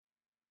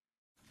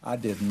I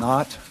did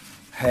not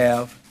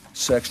have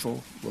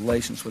sexual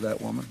relations with that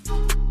woman.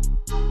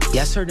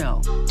 Yes or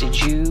no? Did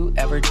you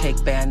ever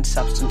take banned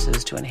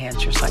substances to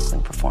enhance your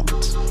cycling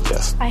performance?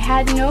 Yes. I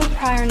had no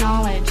prior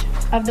knowledge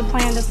of the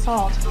planned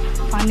assault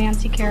on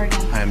Nancy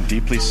Kerrigan. I am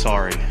deeply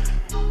sorry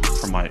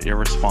for my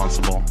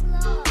irresponsible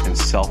and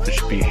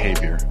selfish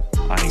behavior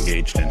I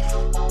engaged in.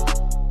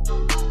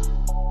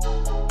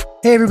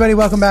 Hey everybody,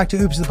 welcome back to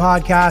Oops the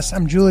Podcast.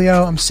 I'm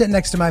Julio. I'm sitting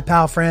next to my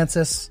pal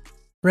Francis,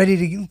 ready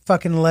to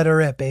fucking let her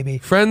rip, baby.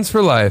 Friends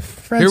for life.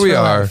 Friends Here we for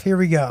are. life. Here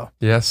we go.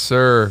 Yes,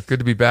 sir. Good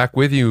to be back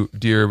with you,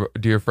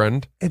 dear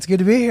friend. It's good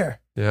to be here.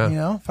 Yeah. You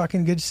know,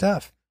 fucking good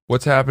stuff.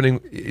 What's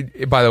happening?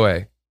 By the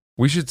way,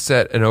 we should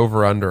set an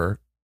over-under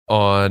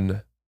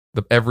on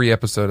every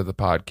episode of the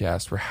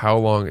podcast for how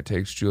long it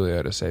takes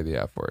Julio to say the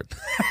F word.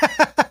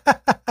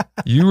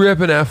 You rip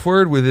an F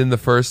word within the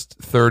first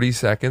 30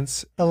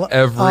 seconds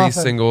every Often.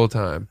 single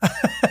time.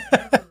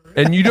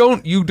 And you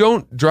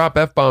don't drop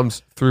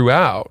F-bombs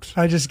throughout.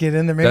 I just get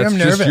in there. Maybe That's I'm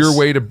nervous. just your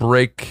way to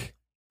break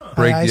I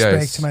the ice ice.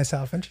 break to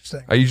myself.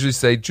 Interesting. I usually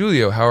say,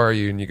 Julio, how are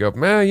you? And you go,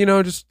 man,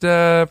 just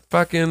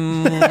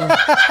fucking,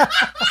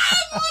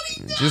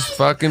 just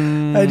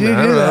fucking, I don't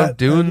know, that.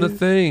 Doing the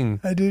thing.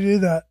 I do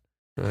that.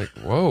 You're like,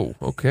 whoa,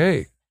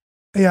 okay.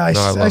 Yeah, I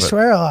love it.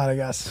 swear a lot, I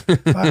guess.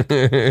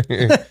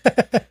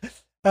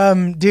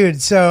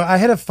 Dude, so I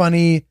had a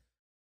funny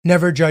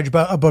never judge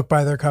a book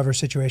by their cover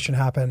situation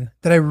happen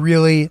that I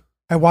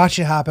watched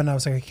it happen. I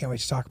was like, I can't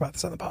wait to talk about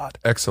this on the pod.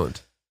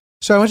 Excellent.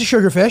 So I went to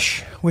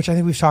Sugarfish, which I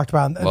think we've talked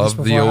about this Love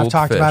the before. I've old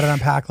talked about it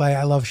fish. on Packlay.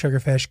 I love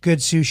Sugarfish. Good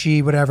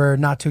sushi, whatever,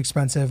 not too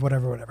expensive,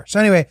 whatever. So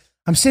anyway,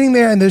 I'm sitting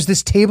there and there's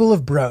this table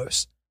of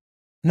bros.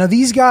 Now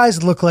these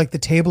guys look like the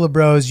table of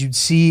bros you'd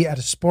see at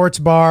a sports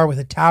bar with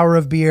a tower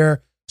of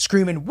beer,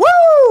 screaming,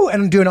 woo!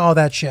 And doing all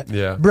that shit.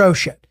 Yeah. Bro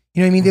shit.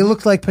 You know what I mean? They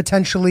look like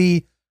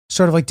potentially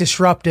sort of like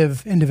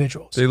disruptive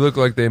individuals. They look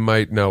like they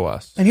might know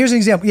us. And here's an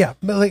example. Yeah,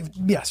 but like,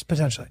 yes,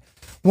 potentially.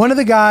 One of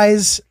the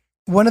guys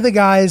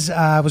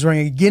was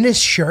wearing a Guinness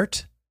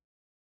shirt.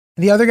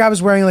 And the other guy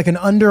was wearing like an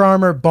Under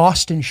Armour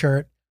Boston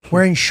shirt,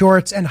 wearing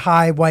shorts and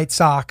high white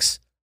socks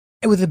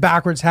with a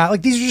backwards hat.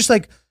 Like these are just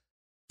like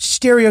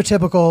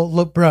stereotypical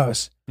look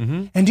bros.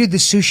 Mm-hmm. And dude, the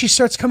sushi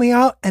starts coming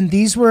out, and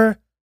these were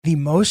the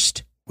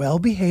most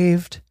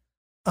well-behaved,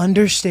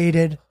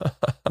 understated,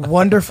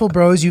 wonderful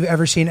bros you've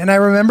ever seen. And I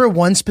remember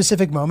one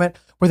specific moment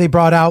where they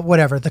brought out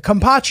the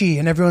kampachi,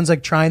 and everyone's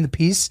like trying the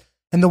piece.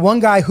 And the one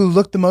guy who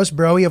looked the most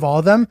broy of all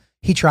of them,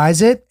 he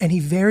tries it, and he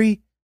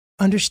very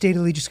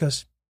understatedly just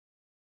goes,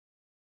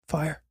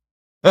 fire.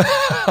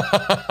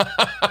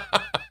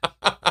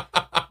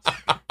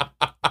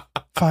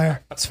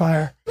 Fire. It's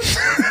fire.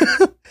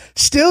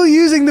 Still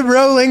using the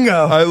bro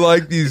lingo. I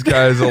like these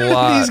guys a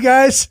lot. These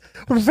guys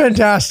were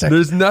fantastic.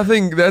 There's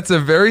nothing, that's a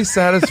very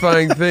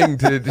satisfying thing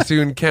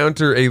to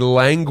encounter a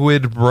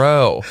languid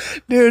bro.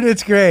 Dude,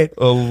 it's great.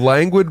 A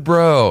languid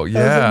bro,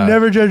 yeah.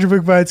 Never judge a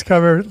book by its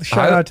cover.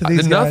 Shout out to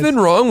these guys. Nothing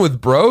wrong with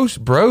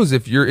bros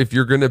if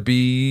you're gonna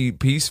be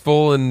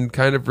peaceful and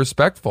kind of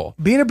respectful.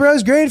 Being a bro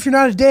is great if you're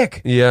not a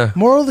dick. Yeah.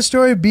 Moral of the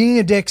story, being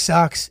a dick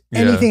sucks.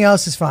 Anything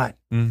else is fine.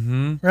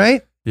 Mm-hmm.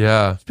 Right?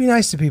 Yeah. Just be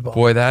nice to people.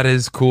 Boy, that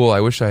is cool.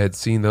 I wish I had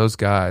seen those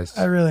guys.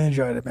 I really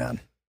enjoyed it, man.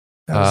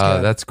 That was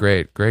good. That's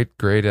great.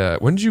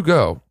 When did you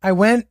go? I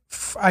went,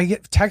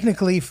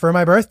 technically for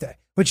my birthday,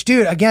 which,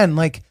 dude, again,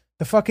 like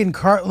the fucking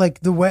car, like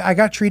the way I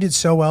got treated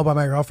so well by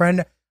my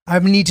girlfriend, I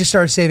need to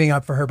start saving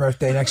up for her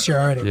birthday next year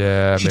already.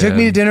 Yeah, She took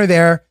me to dinner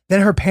there.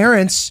 Then her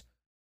parents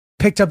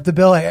picked up the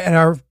bill at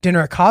our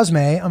dinner at Cosme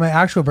on my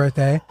actual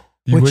birthday.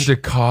 You went to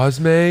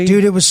Cosme?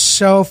 Dude, it was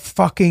so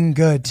fucking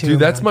good too. Dude,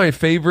 that's man.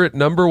 my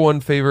number one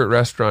favorite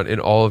restaurant in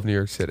all of New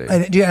York City.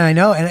 And I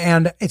know,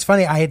 and it's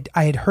funny. I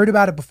had heard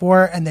about it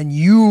before, and then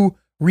you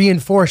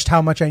reinforced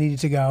how much I needed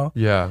to go.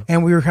 Yeah.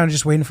 And we were kind of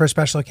just waiting for a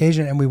special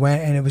occasion, and we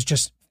went, and it was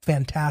just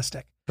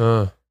fantastic.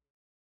 So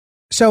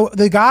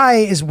the guy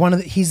is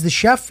he's the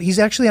chef. He's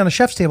actually on a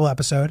Chef's Table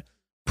episode.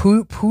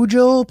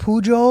 Pujol.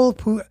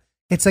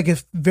 It's like a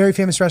very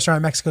famous restaurant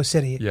in Mexico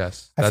City.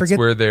 Yes. I That's forget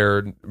where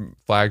their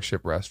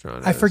flagship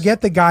restaurant is. I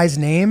forget the guy's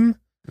name.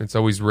 It's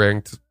always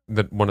ranked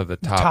one of the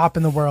top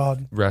in the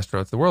world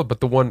restaurants in the world. But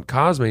the one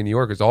Cosme in New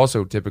York is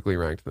also typically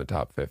ranked in the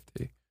top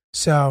 50.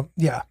 So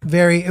yeah,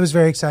 it was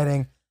very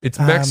exciting. It's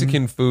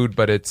Mexican food,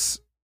 but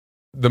it's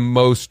the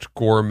most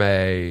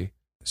gourmet,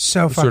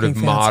 so fucking sort of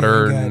fancy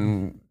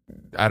modern,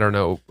 I don't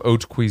know,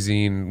 haute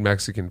cuisine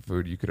Mexican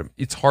food you could.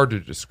 It's hard to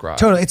describe.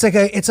 Totally,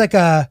 it's like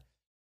a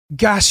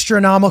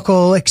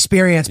gastronomical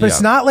experience, but it's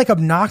not like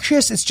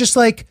obnoxious. It's just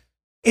like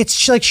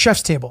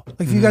Chef's Table.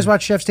 Like if you guys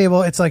watch Chef's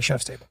Table, it's like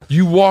Chef's Table.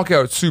 You walk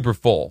out super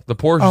full. The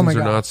portions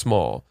are not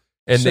small,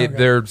 and So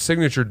their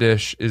signature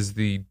dish is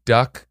the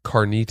duck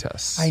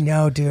carnitas. I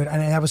know, dude.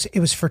 And it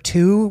was for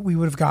two. We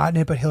would have gotten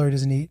it, but Hillary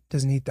doesn't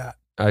eat that.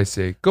 I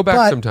see. Go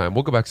back sometime.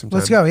 We'll go back sometime.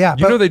 Let's go. Yeah,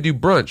 you know they do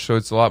brunch, so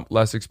it's a lot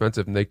less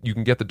expensive, and you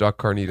can get the duck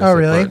carnitas. Oh,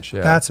 really? At brunch,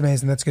 yeah. That's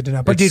amazing. That's good to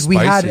know. But it's dude, we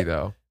spicy, had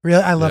though.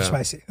 Really, I love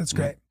spicy. That's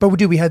great. But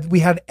dude, we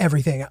had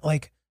everything.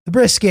 Like the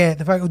brisket,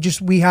 the fact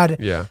just we had.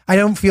 Yeah. I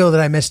don't feel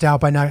that I missed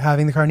out by not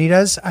having the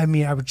carnitas. I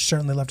mean, I would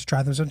certainly love to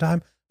try them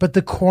sometime. But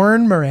the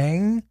corn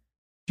meringue,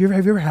 have you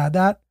ever had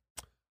that?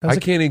 I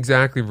can't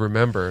exactly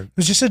remember. It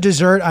was just a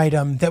dessert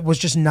item that was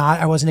just not.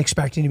 I wasn't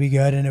expecting to be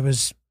good, and it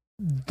was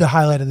the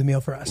highlight of the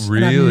meal for us.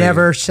 Really? And I've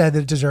never said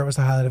that dessert was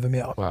the highlight of a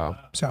meal. Wow.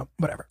 So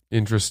whatever.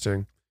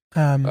 Interesting.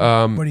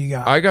 What do you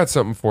got? I got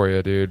something for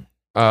you, dude.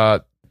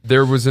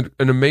 There was an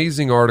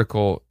amazing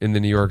article in the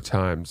New York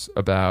Times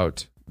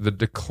about the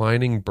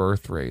declining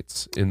birth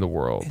rates in the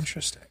world.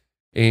 Interesting.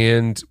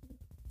 And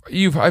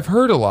I've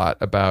heard a lot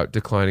about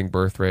declining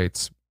birth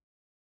rates,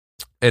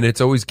 and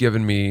it's always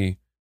given me,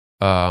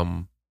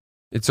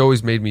 it's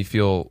always made me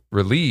feel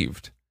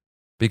relieved,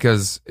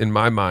 because in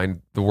my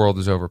mind, the world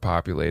is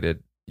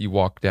overpopulated. You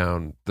walk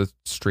down the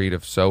street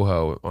of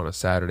Soho on a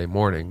Saturday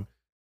morning,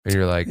 and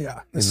you're like,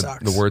 Yeah, in this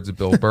sucks. the words of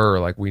Bill Burr,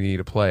 like, we need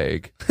a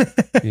plague,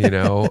 you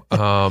know?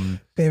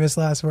 Famous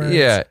last words.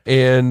 Yeah,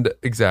 and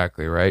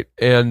exactly, right.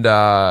 And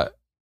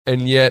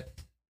yet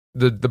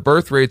the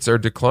birth rates are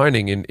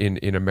declining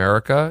in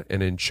America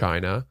and in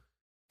China.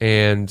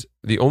 And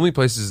the only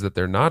places that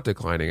they're not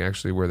declining,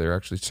 actually, where they're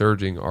actually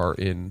surging, are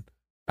in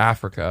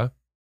Africa,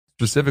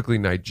 specifically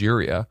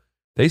Nigeria.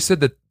 They said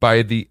that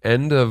by the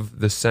end of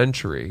the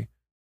century,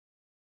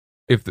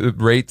 if the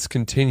rates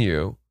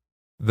continue,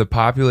 the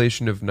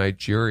population of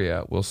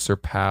Nigeria will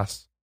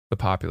surpass the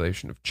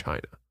population of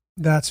China.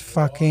 That's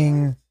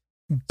fucking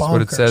bonkers. That's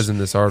what it says in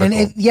this article.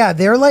 And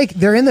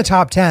they're in the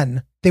top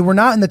 10. They were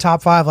not in the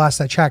top 5 last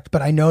I checked,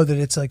 but I know that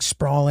it's like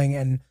sprawling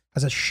and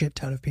has a shit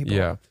ton of people.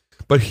 Yeah.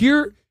 But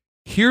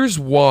here's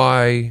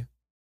why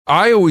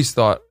I always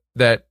thought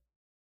that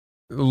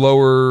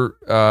lower,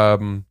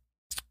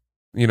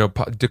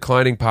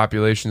 declining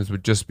populations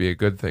would just be a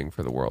good thing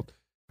for the world.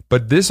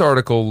 But this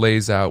article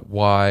lays out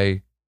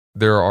why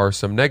there are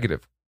some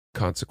negative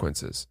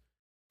consequences.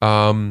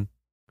 And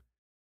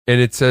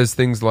it says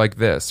things like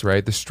this,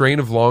 right? The strain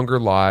of longer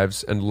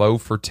lives and low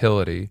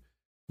fertility,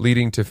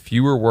 leading to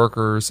fewer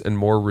workers and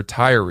more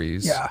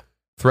retirees,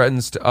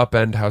 threatens to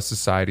upend how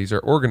societies are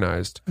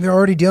organized. They're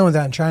already dealing with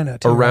that in China,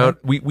 too. Right?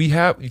 We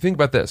have, you think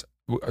about this,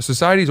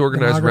 society is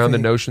organized around the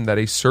Demography. notion that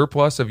a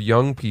surplus of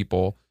young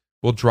people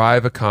will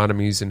drive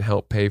economies and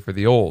help pay for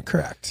the old.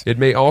 Correct. It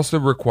may also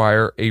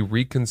require a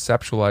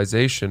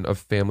reconceptualization of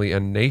family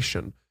and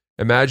nation.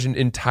 Imagine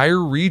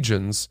entire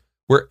regions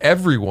where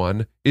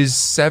everyone is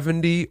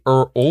 70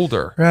 or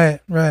older.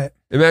 Right.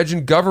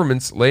 Imagine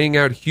governments laying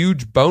out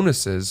huge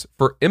bonuses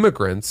for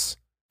immigrants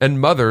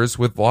and mothers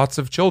with lots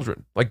of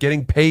children, like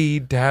getting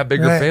paid to have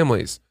bigger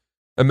families.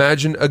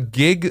 Imagine a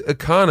gig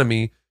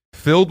economy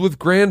filled with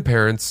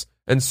grandparents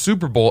and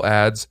Super Bowl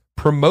ads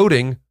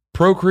promoting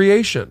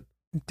procreation.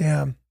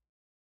 Damn.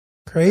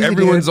 Crazy.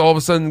 Everyone's dude. all of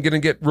a sudden going to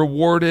get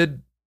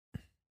rewarded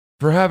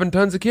for having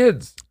tons of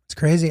kids. It's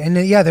crazy. And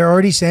they're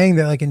already saying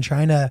that, like in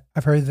China,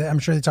 I've heard that, I'm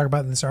sure they talk about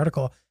it in this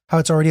article, how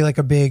it's already like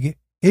a big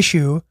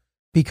issue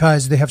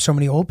because they have so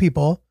many old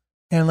people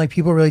and like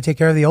people really take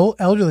care of the old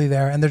elderly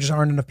there and there just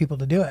aren't enough people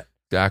to do it.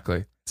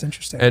 Exactly. It's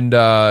interesting. And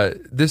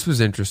this was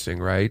interesting,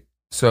 right?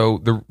 So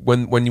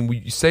when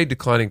you say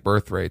declining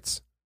birth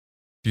rates,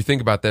 if you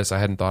think about this, I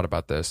hadn't thought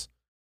about this.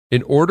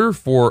 In order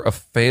for a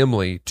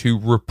family to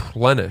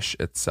replenish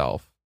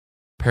itself,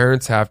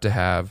 parents have to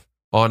have,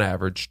 on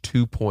average,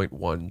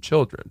 2.1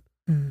 children,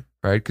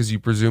 right? Because you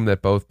presume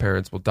that both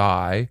parents will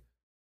die.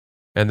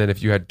 And then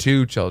if you had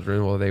 2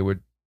 children, well, they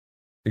would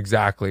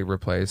exactly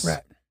replace.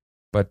 Right.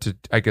 But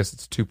I guess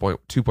it's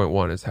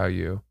 2.1 is how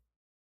you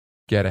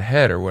get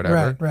ahead or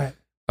whatever. Right.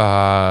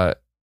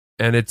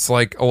 And it's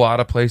like a lot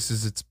of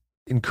places, it's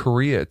in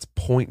Korea, it's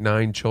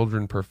 0.9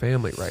 children per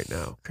family right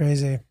now.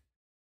 Crazy.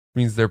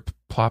 Means their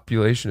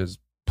population is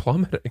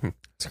plummeting.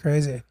 It's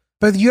crazy.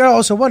 But you gotta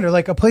also wonder,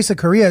 like a place like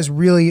Korea is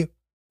really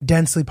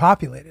densely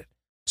populated.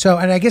 So,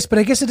 I guess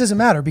it doesn't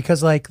matter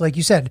because like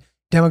you said,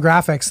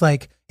 demographics,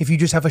 like if you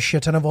just have a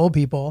shit ton of old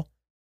people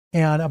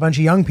and a bunch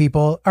of young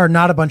people, or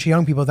not a bunch of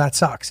young people, that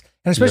sucks.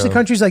 And especially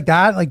countries like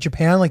that, like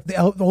Japan, like the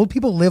old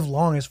people live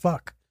long as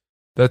fuck.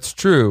 That's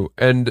true.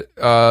 And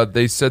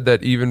they said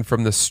that even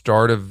from the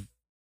start of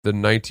the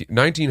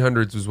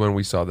 1900s was when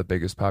we saw the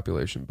biggest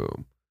population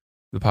boom.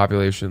 The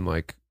population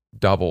like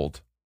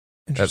doubled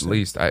at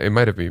least. It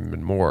might have even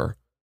been more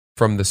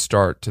from the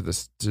start to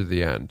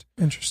the end.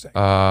 Interesting.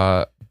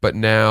 But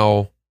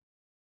now,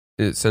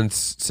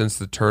 since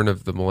the turn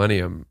of the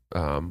millennium,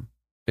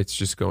 it's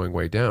just going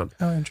way down.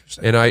 Oh,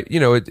 interesting. And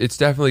it's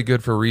definitely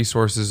good for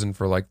resources and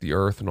for like the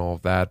earth and all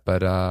of that.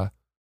 But I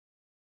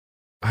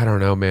don't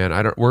know,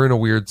 man. We're in a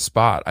weird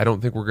spot. I don't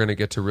think we're going to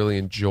get to really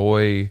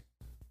enjoy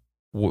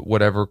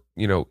whatever,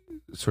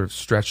 sort of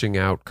stretching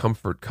out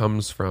comfort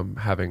comes from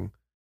having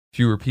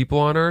fewer people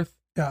on Earth.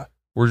 Yeah.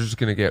 We're just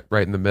going to get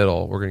right in the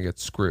middle. We're going to get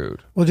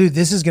screwed. Well, dude,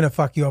 this is going to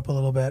fuck you up a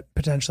little bit,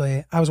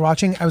 potentially. I was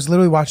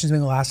literally watching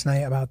something last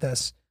night about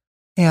this.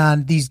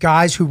 And these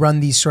guys who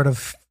run these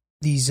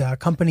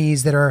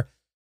companies that are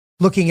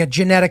looking at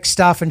genetic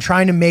stuff and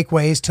trying to make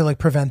ways to like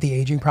prevent the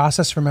aging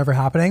process from ever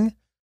happening.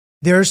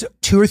 There's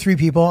 2 or 3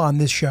 people on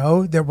this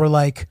show that were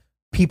like,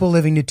 people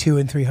living to 200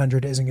 and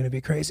 300 isn't going to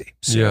be crazy.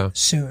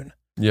 Soon.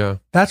 Yeah.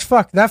 That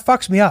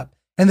fucks me up.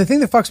 And the thing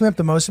that fucks me up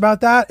the most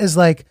about that is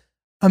like,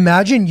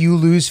 imagine you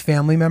lose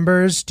family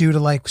members due to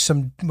like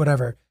some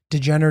whatever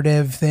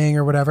degenerative thing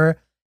or whatever.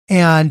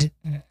 And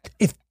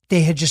if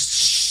they had just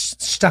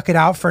stuck it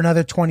out for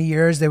another 20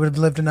 years, they would have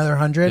lived another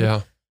 100.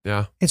 Yeah.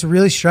 Yeah. It's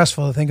really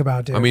stressful to think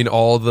about, dude. I mean,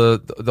 all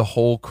the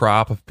whole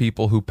crop of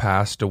people who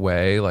passed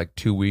away like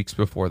 2 weeks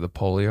before the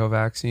polio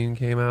vaccine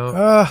came out.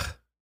 Ugh.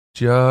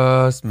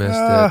 Just missed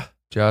it.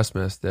 Just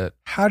missed it.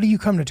 How do you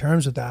come to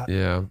terms with that?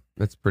 Yeah.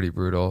 That's pretty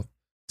brutal.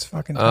 It's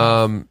fucking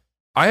tough.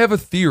 I have a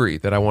theory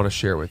that I want to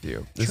share with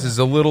you. This Sure. is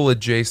a little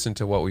adjacent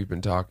to what we've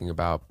been talking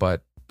about,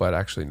 but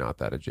actually not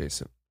that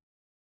adjacent.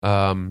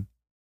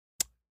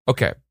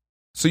 Okay.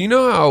 So you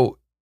know how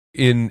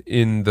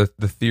in the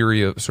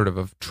theory of sort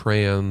of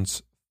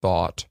trans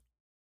thought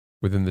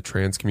within the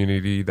trans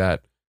community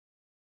that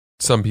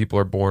some people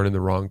are born in the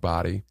wrong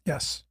body?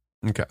 Yes.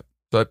 Okay.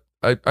 So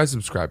I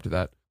subscribe to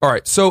that. All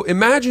right. So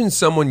imagine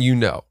someone you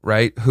know,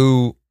 right,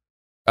 who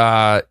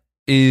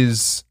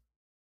is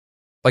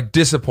like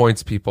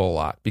disappoints people a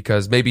lot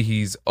because maybe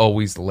he's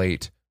always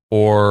late,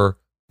 or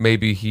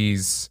maybe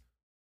he's,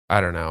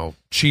 I don't know,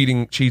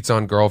 cheats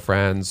on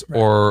girlfriends, Right.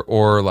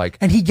 or like,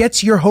 And he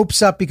gets your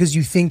hopes up because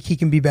you think he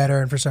can be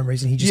better, and for some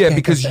reason he just can't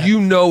because get there. you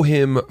know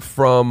him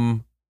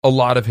from a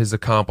lot of his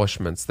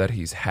accomplishments that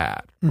he's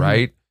had, Mhm.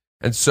 right?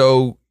 And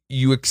so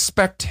you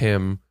expect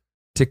him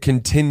to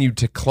continue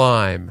to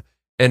climb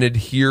and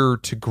adhere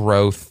to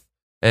growth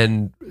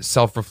and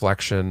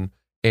self-reflection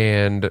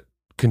and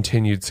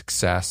continued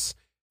success.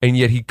 And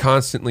yet he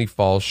constantly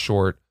falls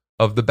short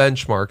of the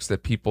benchmarks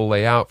that people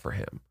lay out for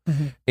him.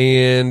 Mhm.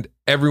 And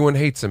everyone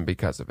hates him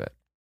because of it,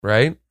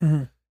 right?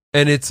 Mhm.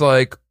 And it's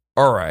like,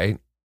 all right,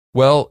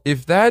 well,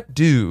 if that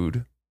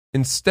dude,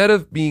 instead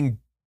of being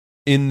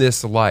in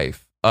this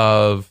life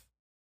of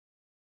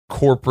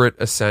corporate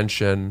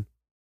ascension,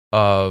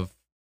 of,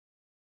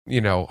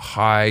 you know,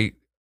 high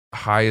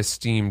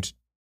esteemed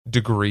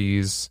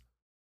degrees,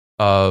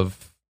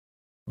 of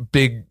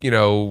big, you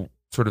know,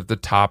 sort of the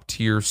top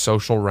tier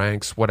social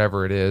ranks,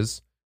 whatever it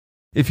is,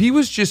 if he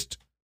was just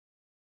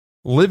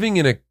living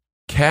in a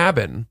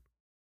cabin,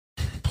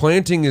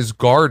 planting his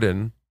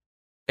garden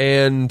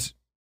and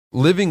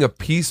living a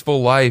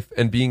peaceful life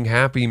and being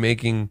happy,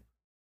 making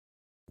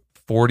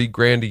 40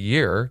 grand a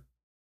year,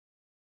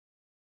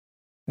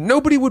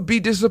 nobody would be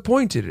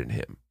disappointed in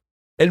him.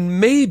 And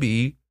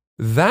maybe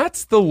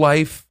that's the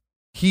life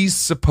he's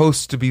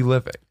supposed to be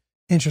living.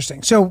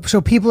 Interesting. So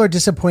people are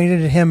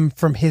disappointed in him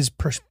from his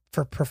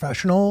for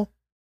professional.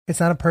 It's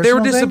not a They personal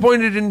were thing?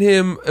 disappointed in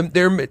him.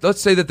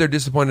 Let's say that they're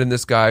disappointed in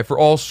this guy for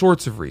all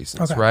sorts of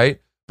reasons, Okay.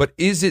 right? But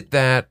is it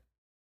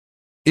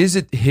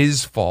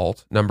his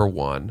fault, number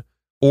one?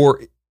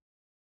 Or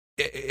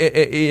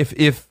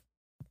if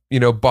you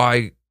know,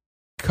 by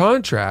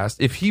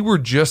contrast, if he were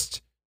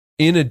just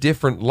in a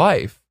different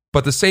life,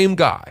 but the same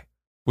guy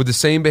with the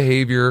same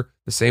behavior,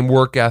 the same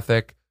work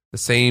ethic, the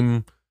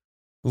same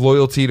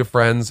loyalty to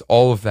friends,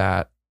 all of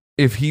that,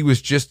 if he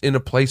was just in a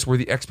place where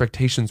the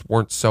expectations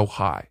weren't so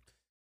high.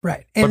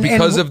 Right. But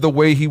because of the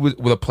way he was,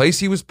 the place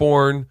he was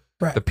born,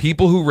 Right. the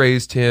people who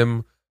raised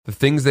him, the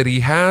things that he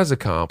has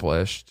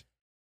accomplished,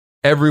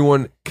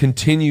 everyone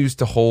continues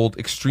to hold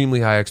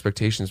extremely high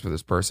expectations for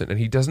this person, and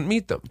he doesn't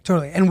meet them.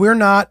 Totally. And we're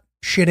not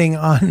shitting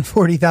on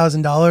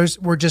 $40,000.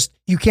 We're just,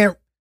 you can't,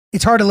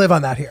 it's hard to live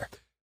on that here.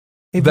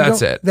 If you That's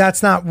don't- it.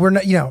 That's not, we're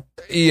not, you know,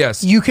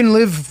 Yes. you can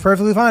live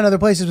perfectly fine other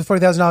places with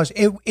 $40,000.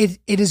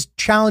 It is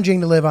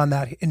challenging to live on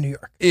that in New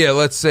York. Yeah,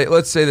 let's say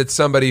that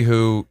somebody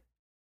who,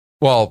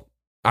 well,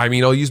 I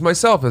mean, I'll use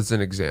myself as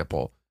an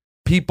example.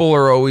 People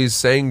are always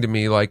saying to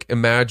me, like,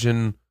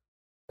 imagine,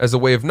 as a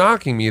way of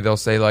knocking me, they'll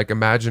say, like,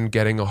 imagine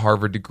getting a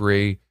Harvard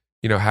degree,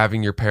 you know,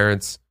 having your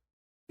parents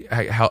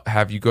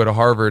have you go to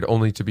Harvard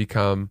only to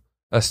become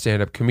a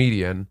stand-up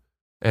comedian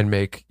and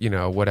make, you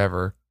know,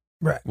 whatever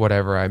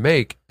I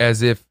make,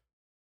 as if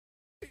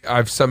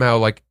I've somehow,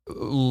 like,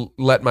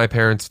 let my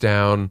parents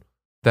down,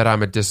 that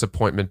I'm a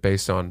disappointment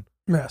based on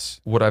Yes.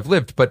 what I've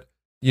lived. But,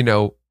 you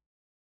know,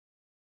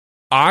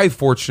 I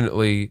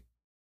fortunately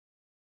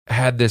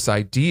had this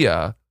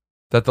idea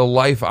that the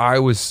life I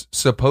was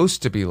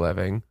supposed to be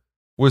living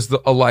was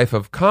a life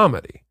of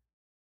comedy.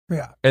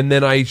 Yeah. And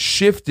then I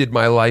shifted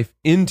my life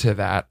into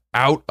that,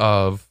 out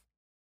of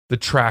the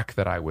track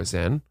that I was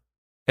in.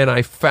 And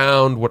I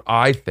found what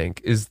I think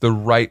is the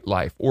right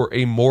life, or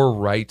a more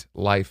right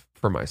life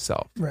for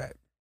myself. Right.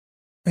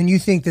 And you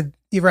think that,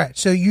 you're right.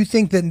 So you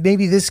think that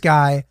maybe this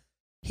guy,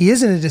 he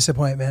isn't a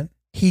disappointment.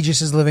 He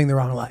just is living the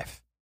wrong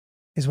life,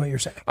 is what you're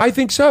saying. I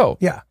think so.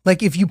 Yeah.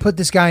 Like if you put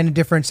this guy in a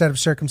different set of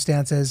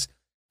circumstances,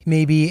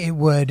 maybe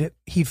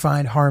he'd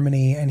find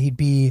harmony and he'd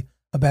be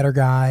a better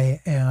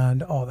guy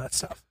and all that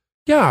stuff.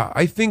 Yeah,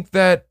 I think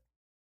that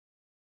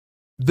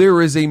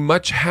there is a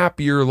much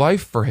happier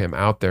life for him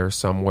out there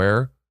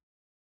somewhere,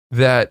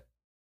 that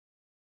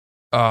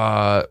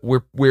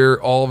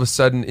where all of a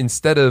sudden,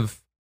 instead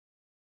of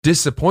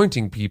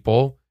disappointing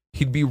people,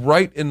 he'd be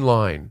right in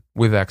line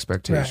with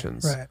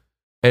expectations. Right.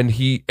 and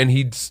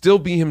he'd still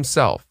be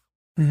himself.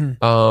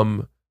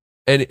 Mm-hmm.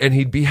 And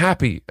he'd be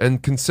happy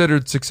and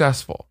considered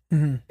successful.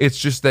 Mm-hmm. It's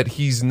just that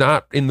he's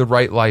not in the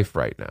right life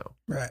right now.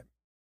 Right.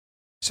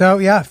 So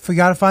yeah, we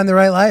got to find the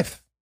right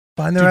life.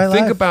 Find the Dude, right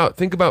life.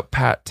 Think about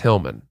Pat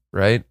Tillman,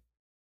 right?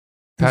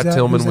 Who's Pat that-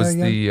 Tillman who's that was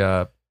again?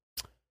 the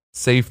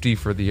safety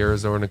for the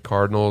Arizona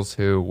Cardinals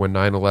who, when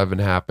 9/11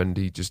 happened,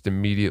 he just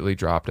immediately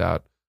dropped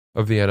out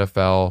of the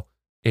NFL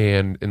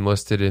and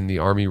enlisted in the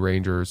Army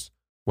Rangers,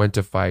 went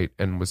to fight,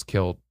 and was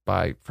killed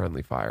by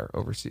friendly fire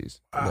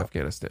overseas in Wow.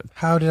 Afghanistan.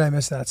 How did I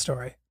miss that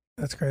story?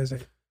 That's crazy.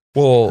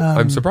 Well, Um,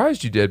 I'm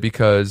surprised you did,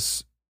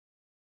 because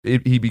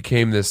he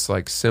became this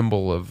like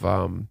symbol of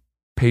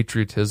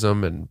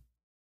patriotism, and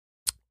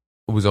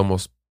was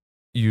almost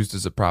used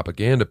as a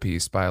propaganda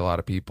piece by a lot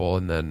of people.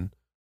 And then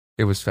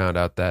it was found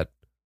out that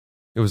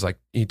it was like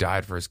he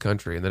died for his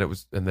country, and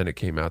then it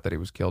came out that he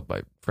was killed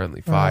by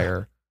friendly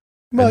fire.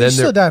 Well, And you then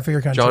still die for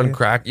your country.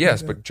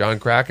 But John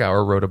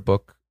Krakauer wrote a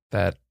book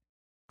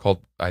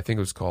I think it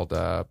was called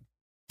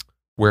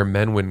Where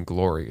Men Win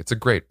Glory. It's a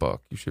great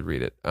book. You should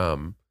read it.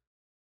 And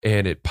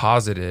it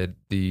posited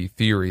the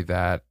theory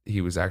that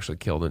he was actually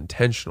killed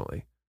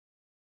intentionally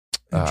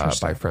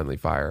Interesting. by friendly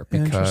fire,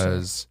 Interesting.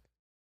 because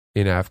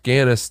in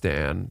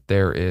Afghanistan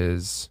there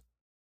is,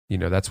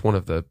 that's one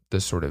of the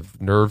sort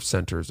of nerve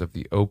centers of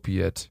the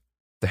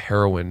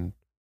heroin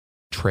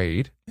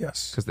trade,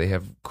 Yes. because they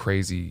have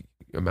crazy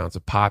amounts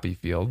of poppy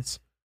fields.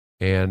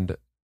 And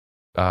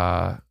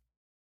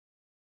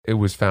it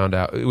was found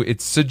out,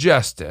 it's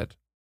suggested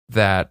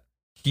that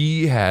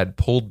he had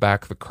pulled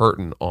back the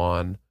curtain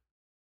on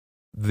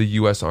the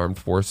U.S. Armed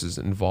Forces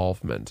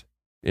involvement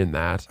in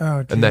that,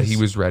 Oh, and that he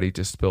geez. was ready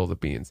to spill the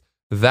beans.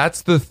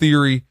 That's the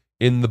theory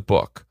in the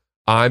book.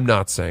 I'm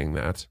not saying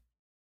that,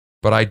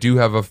 but I do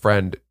have a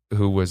friend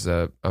who was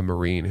a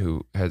Marine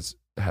who has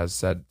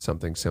said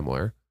something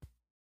similar.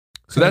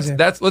 So Crazy.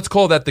 that's let's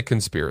call that the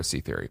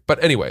conspiracy theory.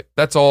 But anyway,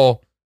 that's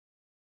all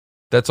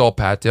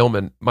Pat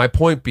Tillman. My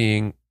point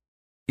being,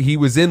 he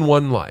was in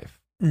one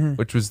life, Mhm.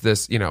 which was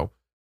this,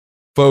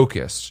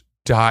 focused,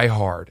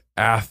 diehard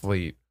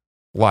athlete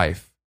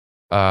life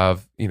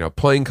of,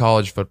 playing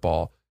college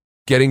football,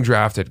 getting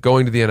drafted,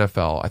 going to the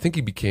NFL. I think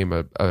he became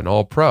an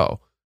all-pro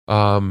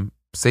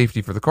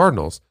safety for the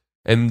Cardinals,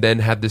 and then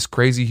had this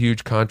crazy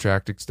huge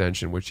contract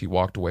extension, which he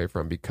walked away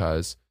from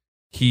because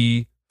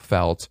he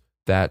felt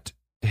that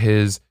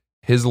his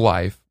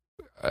life,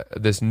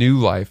 this new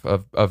life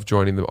of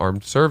joining the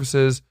armed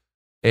services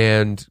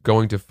and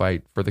going to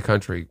fight for the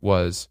country,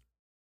 was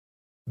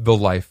the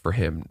life for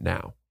him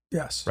now,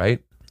 Yes.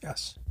 right?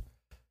 Yes.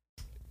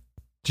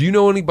 Do you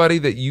know anybody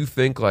that you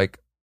think like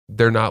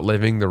they're not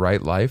living the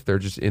right life? They're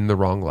just in the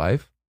wrong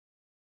life?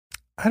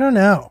 I don't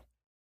know.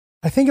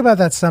 I think about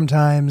that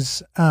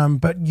sometimes,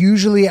 but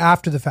usually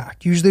after the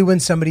fact. Usually when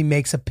somebody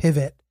makes a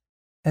pivot,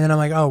 and then I'm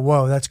like, oh,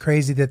 whoa, that's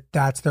crazy that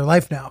that's their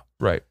life now.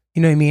 Right.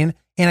 You know what I mean?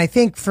 And I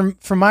think from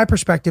my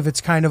perspective,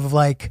 it's kind of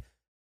like,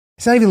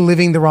 it's not even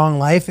living the wrong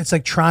life. It's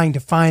like trying to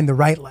find the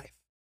right life.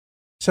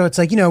 So it's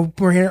like,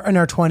 we're here in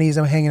our 20s.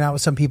 I'm hanging out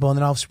with some people, and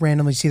then I'll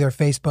randomly see their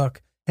Facebook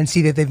and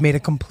see that they've made a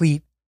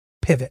complete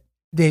pivot.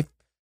 They're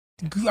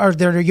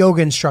a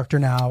yoga instructor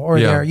now, or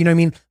Yeah. they're, you know what I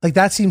mean? Like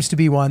that seems to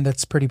be one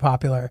that's pretty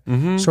popular,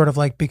 Mm-hmm. sort of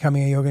like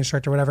becoming a yoga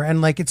instructor, whatever.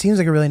 And like, it seems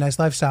like a really nice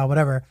lifestyle,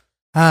 whatever.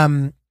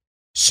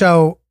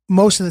 So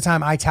most of the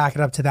time I tack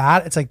it up to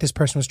that. It's like this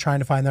person was trying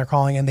to find their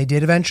calling, and they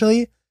did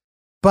eventually.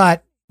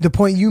 But the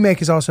point you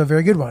make is also a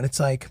very good one. It's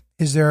like,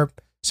 is there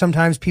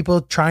sometimes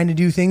people trying to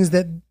do things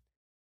that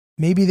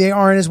maybe they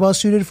aren't as well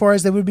suited for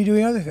as they would be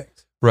doing other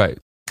things? Right.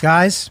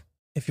 Guys,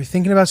 if you're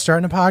thinking about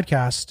starting a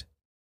podcast,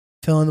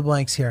 fill in the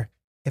blanks here.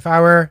 If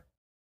I were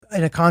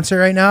in a concert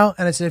right now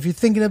and I said, if you're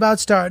thinking about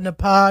starting a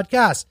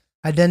podcast,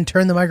 I'd then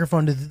turn the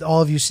microphone to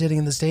all of you sitting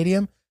in the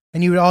stadium,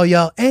 and you would all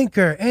yell,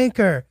 Anchor,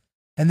 Anchor.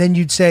 And then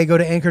you'd say, go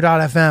to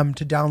anchor.fm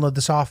to download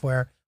the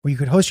software where you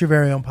could host your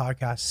very own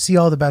podcast, see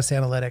all the best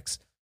analytics.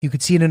 You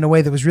could see it in a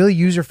way that was really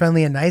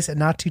user-friendly and nice and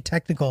not too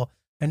technical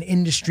and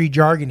industry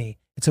jargony.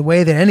 It's a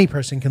way that any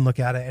person can look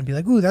at it and be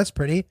like, ooh, that's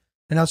pretty.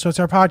 And also it's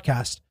our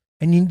podcast.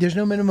 And there's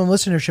no minimum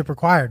listenership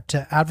required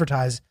to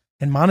advertise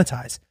and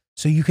monetize.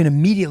 So you can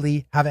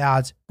immediately have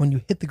ads when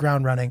you hit the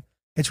ground running.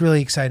 It's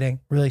really exciting,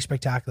 really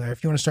spectacular.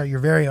 If you want to start your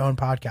very own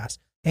podcast,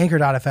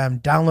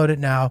 anchor.fm, download it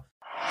now.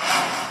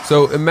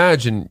 So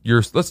imagine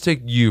let's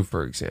take you,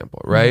 for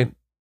example, right?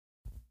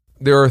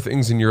 Mm-hmm. There are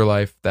things in your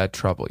life that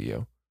trouble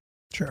you,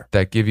 Sure.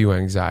 that give you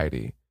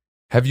anxiety.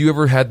 Have you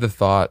ever had the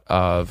thought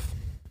of,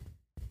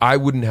 I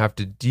wouldn't have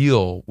to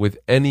deal with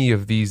any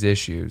of these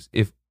issues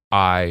if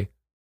I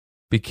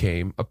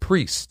became a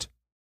priest?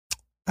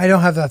 I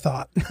don't have that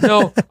thought.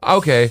 No,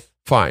 okay,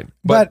 fine.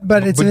 but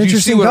it's an you see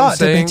interesting what I'm thought to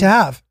saying? think to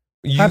have.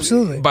 You-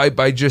 Absolutely.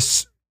 By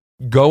just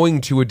going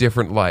to a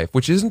different life,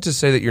 which isn't to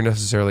say that you're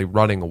necessarily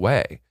running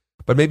away,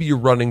 but maybe you're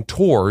running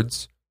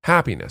towards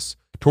happiness,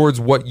 towards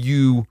what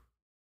you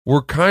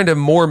were kind of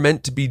more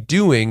meant to be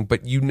doing,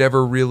 but you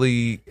never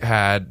really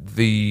had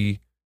the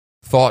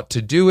thought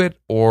to do it,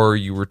 or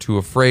you were too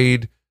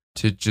afraid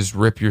to just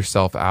rip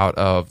yourself out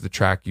of the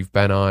track you've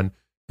been on.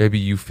 Maybe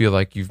you feel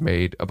like you've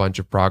made a bunch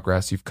of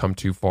progress, you've come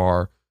too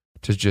far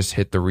to just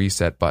hit the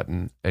reset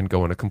button and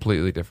go in a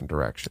completely different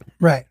direction.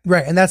 Right.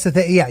 And that's the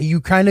thing. Yeah,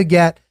 you kind of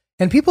get,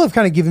 and people have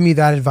kind of given me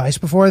that advice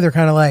before. They're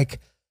kind of like,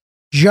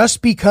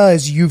 just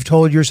because you've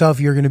told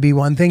yourself you're going to be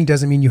one thing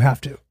doesn't mean you have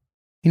to.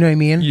 You know what I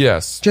mean?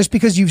 Yes. Just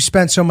because you've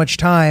spent so much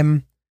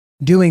time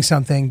doing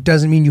something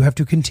doesn't mean you have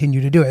to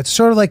continue to do it. It's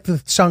sort of like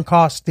the sunk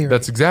cost theory.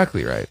 That's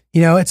exactly right.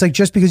 You know, it's like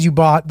just because you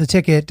bought the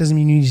ticket doesn't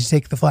mean you need to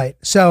take the flight.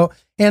 So,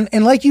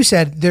 and like you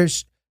said,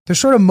 there's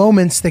sort of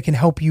moments that can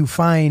help you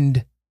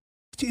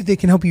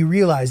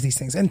realize these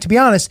things. And to be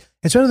honest,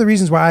 it's one of the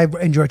reasons why I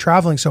enjoy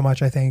traveling so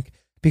much, I think,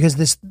 because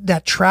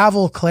that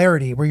travel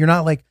clarity where you're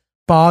not like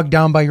bogged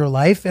down by your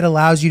life, it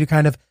allows you to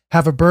kind of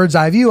have a bird's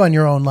eye view on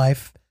your own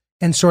life.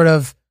 And sort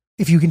of,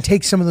 if you can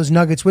take some of those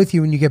nuggets with you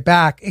when you get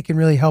back, it can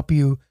really help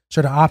you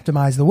sort of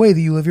optimize the way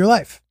that you live your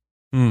life,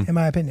 in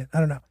my opinion.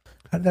 I don't know.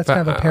 That's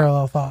kind of a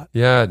parallel thought.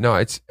 Yeah, no,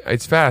 it's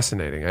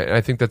fascinating. I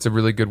think that's a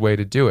really good way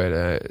to do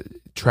it.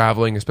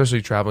 Traveling,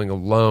 especially traveling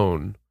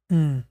alone,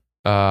 you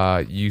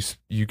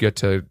get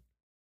to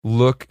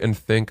look and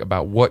think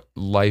about what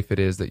life it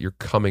is that you're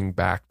coming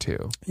back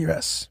to.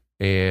 Yes.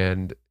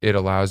 And it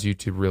allows you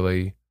to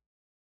really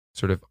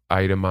sort of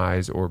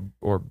itemize or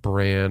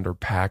brand or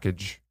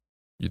package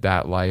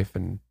that life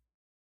and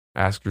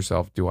ask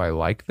yourself, do I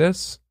like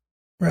this?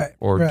 Right.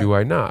 Or do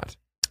I not?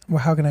 Well,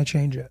 how can I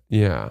change it?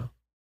 Yeah.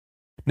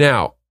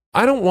 Now,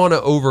 I don't want to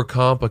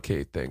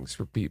overcomplicate things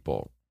for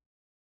people.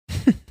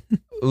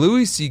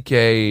 Louis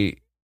C.K.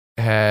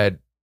 had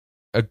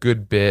a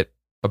good bit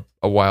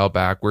a while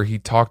back where he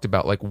talked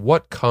about like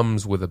what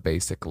comes with a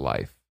basic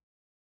life.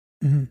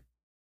 Mm-hmm.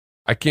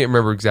 I can't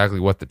remember exactly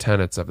what the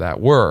tenets of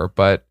that were,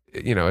 but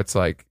you know, it's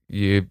like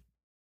you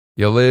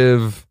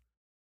live,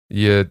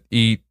 you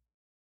eat,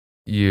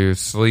 you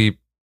sleep,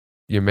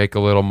 you make a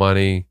little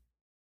money,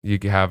 you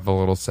have a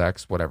little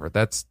sex, whatever.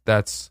 That's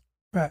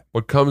right.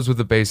 What comes with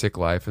a basic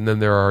life, and then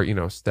there are, you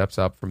know, steps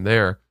up from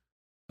there.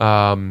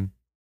 And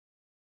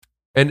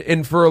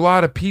for a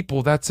lot of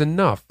people, that's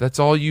enough. That's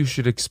all you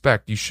should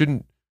expect. You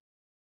shouldn't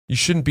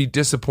be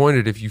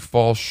disappointed if you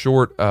fall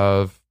short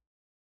of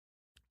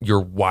your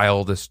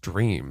wildest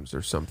dreams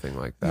or something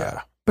like that.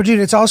 Yeah. But dude,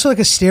 it's also like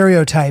a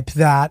stereotype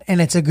that,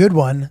 and it's a good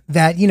one,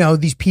 that, you know,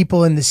 these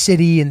people in the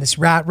city in this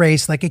rat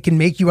race, like it can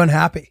make you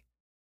unhappy.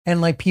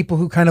 And like people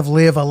who kind of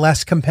live a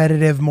less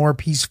competitive, more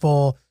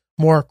peaceful,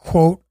 more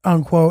quote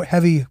unquote,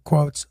 heavy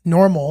quotes,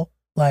 normal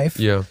life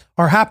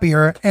are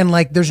happier. And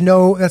like, that's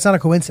not a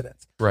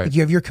coincidence. Right. Like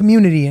you have your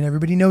community and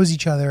everybody knows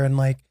each other. And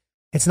like,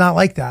 it's not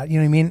like that. You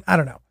know what I mean? I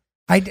don't know.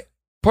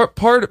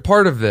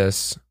 Part of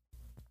this,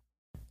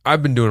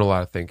 I've been doing a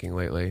lot of thinking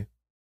lately,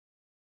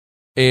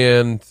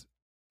 and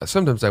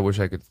sometimes I wish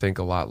I could think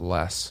a lot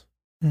less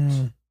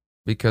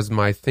because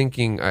my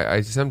thinking,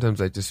 I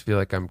sometimes I just feel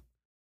like I'm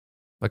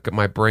like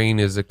my brain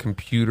is a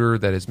computer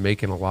that is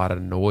making a lot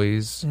of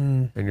noise,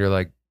 and you're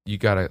like,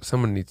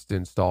 someone needs to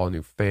install a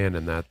new fan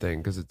in that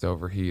thing because it's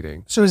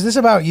overheating. So is this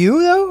about you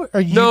though?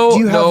 Do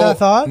you have that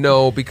thought?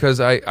 No,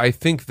 because I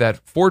think that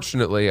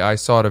fortunately I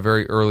saw at a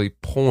very early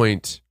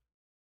point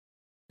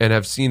and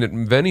have seen at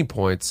many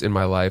points in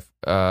my life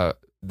that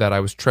I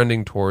was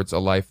trending towards a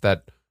life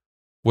that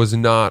was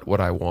not what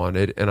I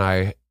wanted, and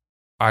I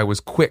was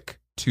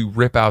quick to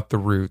rip out the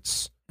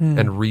roots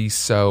and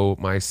re-sow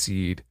my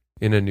seed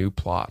in a new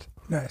plot.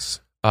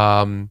 Nice.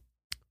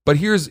 But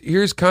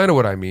here's kind of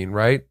what I mean,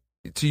 right?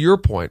 To your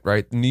point,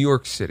 right? New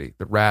York City,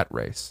 the rat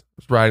race. I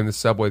was riding the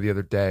subway the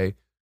other day.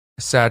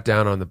 I sat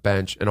down on the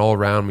bench, and all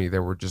around me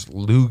there were just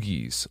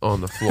loogies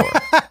on the floor.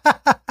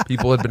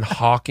 People had been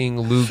hawking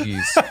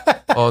loogies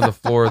on the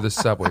floor of the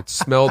subway. It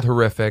smelled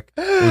horrific.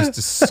 It was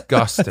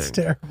disgusting. That's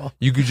terrible.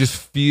 You could just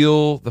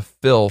feel the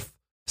filth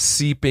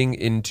seeping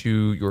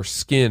into your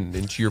skin,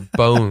 into your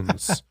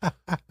bones,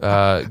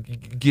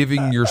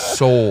 giving your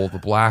soul the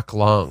black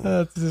lung.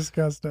 That's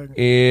disgusting.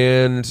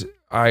 And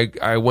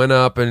I went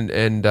up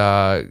and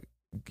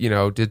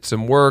did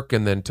some work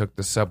and then took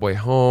the subway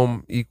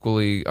home,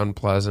 equally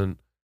unpleasant.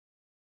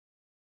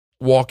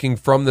 Walking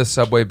from the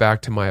subway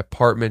back to my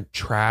apartment,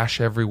 trash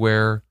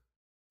everywhere,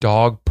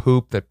 dog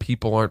poop that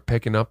people aren't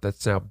picking up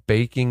that's now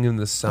baking in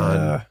the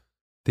sun.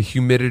 The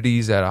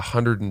humidity's at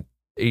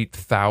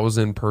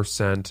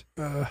 108,000%.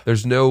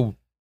 There's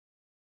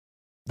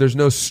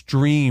no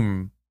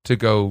stream to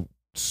go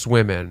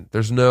swim in.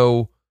 There's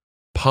no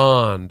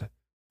pond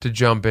to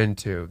jump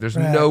into. There's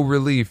no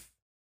relief.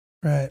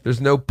 Right.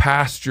 There's no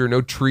pasture,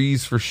 no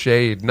trees for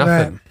shade,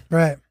 nothing.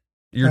 Right.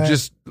 You're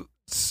just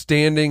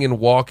standing and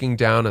walking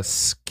down a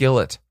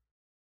skillet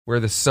where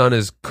the sun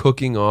is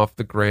cooking off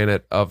the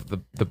granite of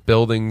the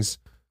buildings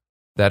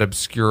that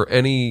obscure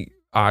any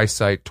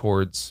eyesight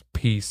towards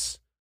peace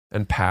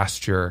and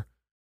pasture.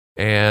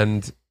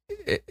 And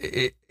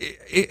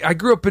I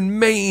grew up in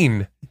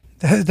Maine.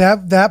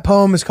 That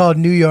poem is called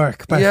New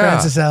York by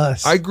Francis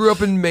Ellis. I grew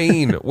up in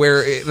Maine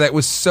where that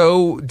was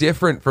so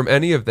different from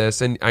any of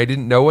this, and I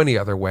didn't know any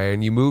other way.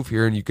 And you move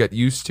here and you get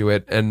used to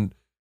it. And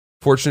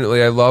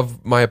fortunately, I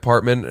love my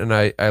apartment and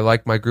I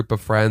like my group of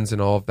friends and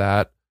all of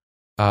that.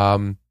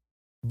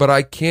 But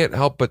I can't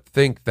help but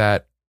think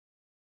that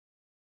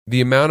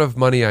the amount of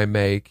money I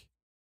make,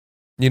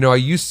 I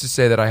used to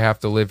say that I have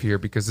to live here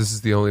because this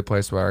is the only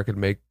place where I could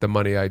make the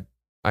money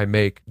I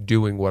make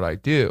doing what I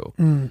do.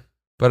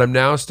 But I'm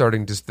now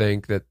starting to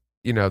think that,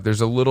 there's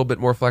a little bit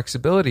more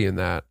flexibility in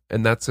that.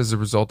 And that's as a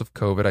result of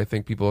COVID. I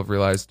think people have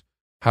realized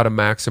how to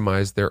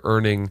maximize their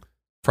earning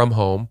from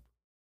home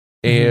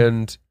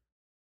and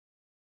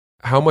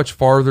how much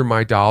farther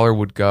my dollar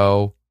would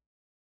go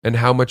and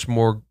how much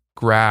more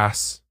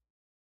grass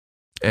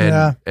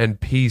and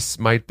peace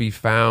might be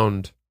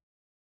found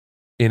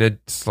in a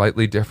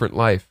slightly different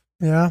life.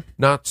 Yeah.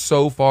 Not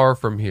so far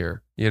from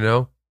here,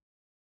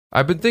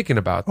 I've been thinking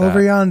about that.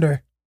 Over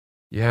yonder.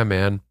 Yeah,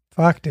 man.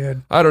 Fuck,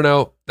 dude. I don't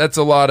know. That's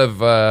a lot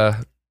of,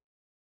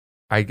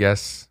 I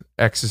guess,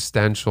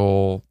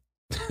 existential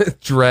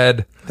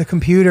dread. The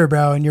computer,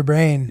 bro, in your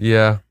brain.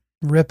 Yeah.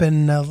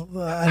 Ripping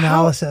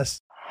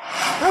analysis.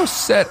 How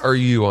set are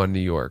you on New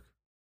York?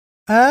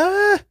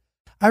 I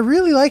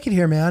really like it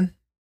here, man.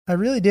 I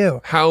really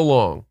do. How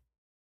long?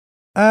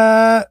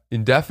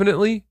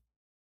 Indefinitely?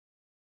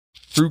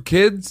 Through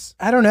kids?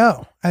 I don't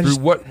know.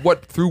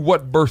 Through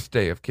what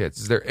birthday of kids?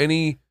 Is there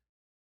any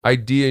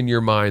idea in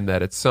your mind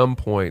that at some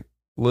point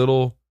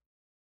little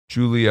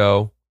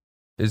Julio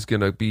is going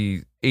to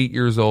be 8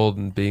 years old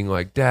and being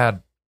like,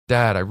 Dad,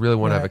 I really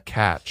want to have a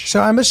catch? So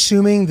I'm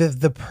assuming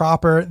that the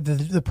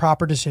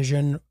proper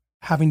decision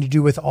having to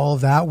do with all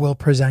of that will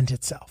present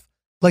itself.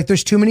 Like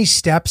there's too many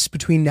steps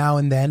between now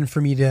and then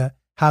for me to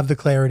have the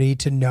clarity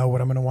to know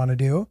what I'm going to want to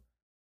do.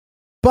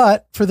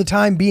 But for the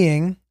time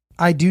being,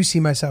 I do see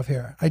myself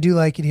here. I do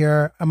like it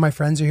here. My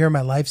friends are here.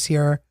 My life's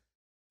here.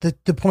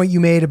 The point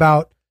you made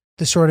about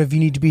the sort of you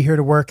need to be here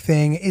to work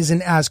thing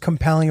isn't as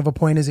compelling of a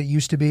point as it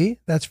used to be.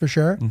 That's for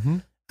sure.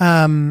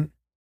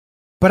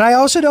 But I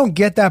also don't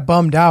get that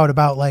bummed out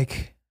about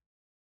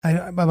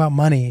about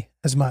money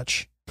as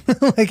much.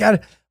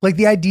 Like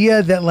the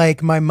idea that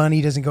like my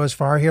money doesn't go as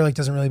far here, like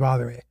doesn't really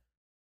bother me.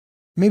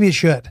 Maybe it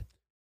should,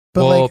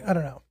 but I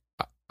don't know.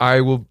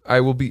 I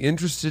will be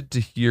interested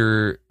to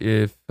hear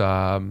if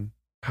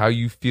how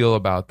you feel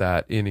about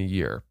that in a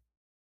year,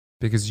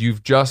 because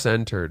you've just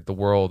entered the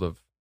world of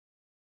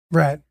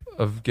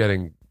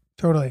getting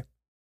totally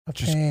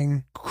just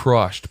paying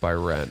crushed by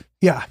rent.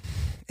 Yeah,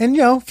 and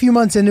a few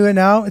months into it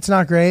now, it's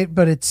not great,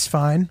 but it's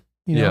fine.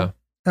 Yeah.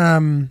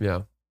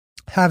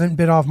 Haven't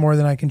bit off more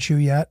than I can chew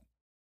yet,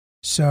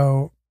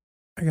 so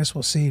I guess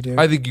we'll see, dude.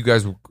 I think you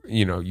guys,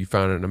 you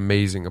found an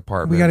amazing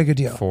apartment. We got a good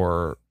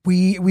deal.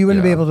 We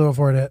wouldn't be able to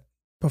afford it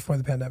before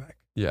the pandemic.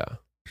 Yeah.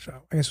 So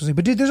I guess we'll see.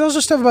 But dude, there's also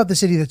stuff about the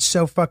city that's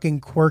so fucking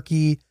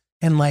quirky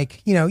and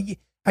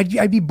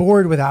I'd be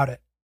bored without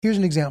it. Here's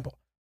an example.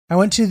 I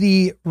went to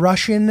the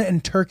Russian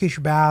and Turkish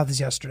baths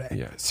yesterday.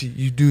 Yeah. See,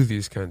 you do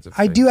these kinds of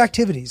things. I do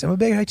activities. I'm a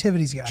big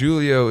activities guy.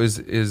 Julio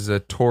is a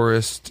tour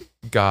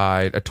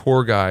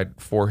guide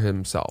for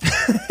himself.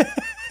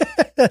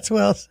 That's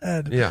well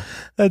said. Yeah.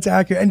 That's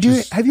accurate. And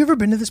dude, have you ever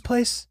been to this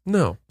place?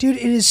 No. Dude,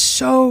 it is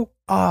so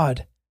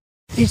odd.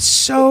 It's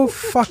so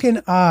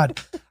fucking odd.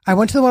 I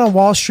went to the one on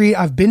Wall Street.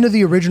 I've been to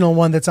the original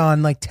one that's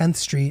on 10th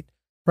Street.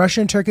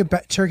 Russian and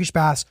Turkish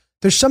baths.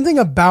 There's something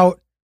about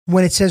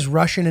when it says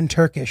Russian and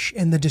Turkish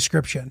in the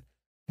description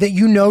that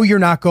you're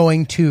not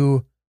going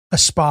to a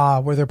spa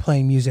where they're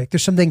playing music.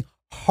 There's something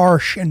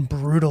harsh and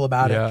brutal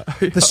about it.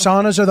 The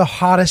saunas are the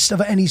hottest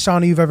of any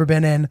sauna you've ever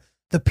been in.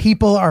 The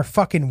people are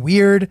fucking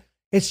weird.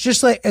 It's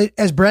just like,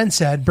 as Brent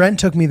said, Brent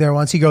took me there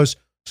once. He goes,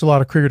 there's a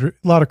lot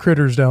of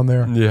critters down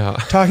there. Yeah.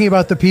 Talking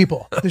about the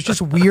people. There's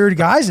just weird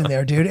guys in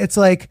there, dude. It's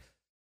like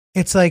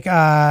there's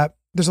a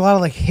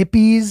lot of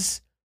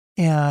hippies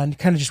and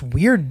kind of just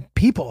weird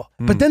people.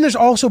 But then there's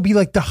also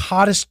the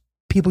hottest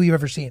people you've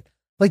ever seen.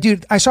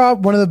 Dude, I saw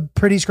one of the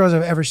prettiest girls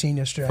I've ever seen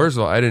yesterday. First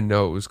of all, I didn't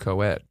know it was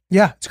co-ed.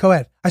 Yeah, it's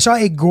co-ed. I saw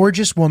a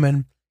gorgeous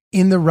woman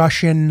in the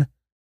Russian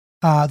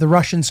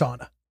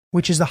sauna,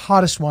 which is the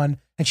hottest one.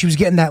 And she was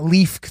getting that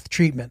leaf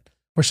treatment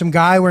where some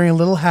guy wearing a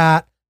little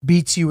hat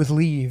beats you with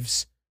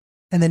leaves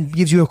and then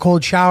gives you a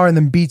cold shower and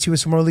then beats you with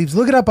some more leaves.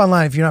 Look it up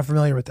online if you're not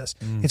familiar with this.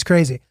 It's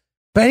crazy.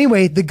 But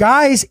anyway, the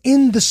guys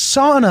in the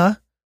sauna,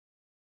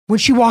 when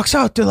she walks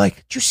out, they're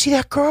like, did you see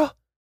that girl?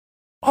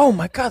 Oh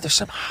my God, there's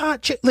some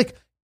hot chick.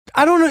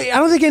 I don't know. I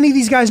don't think any of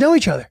these guys know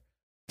each other.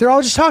 They're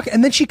all just talking.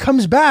 And then she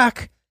comes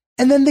back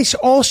and then they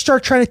all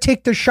start trying to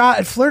take their shot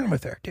at flirting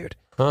with her, dude.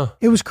 Huh.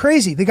 It was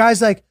crazy. The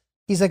guy's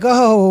he's like,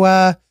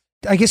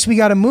 I guess we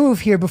got to move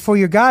here before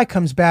your guy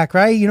comes back,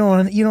 right? You don't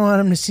want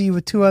him to see you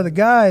with two other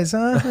guys,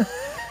 huh?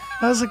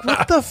 I was like,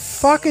 what the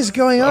fuck is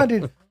going on,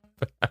 dude?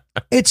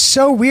 It's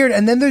so weird.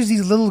 And then there's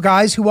these little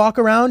guys who walk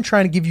around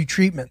trying to give you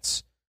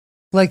treatments.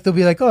 They'll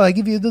be like, oh, I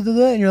give you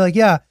and you're like,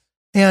 yeah.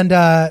 And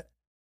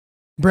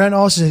Brent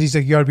also said, he's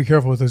like, you got to be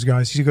careful with those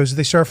guys. He goes, if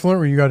they start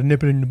flirting, you got to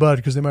nip it in the bud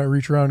because they might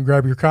reach around and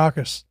grab your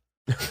caucus.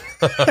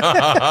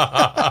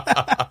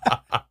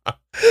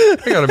 I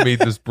gotta meet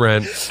this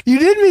Brent. You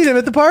did meet him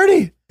at the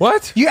party.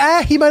 What? He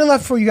might have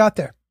left before you got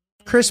there.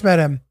 Chris met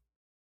him.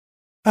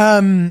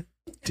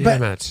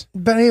 Damn it.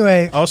 But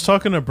anyway, I was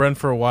talking to Brent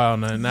for a while,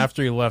 and then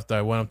after he left,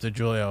 I went up to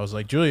Julio. I was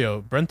like,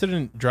 Julio, Brent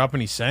didn't drop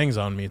any sayings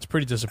on me. It's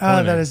pretty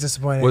disappointing. that is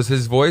disappointing. Was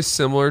his voice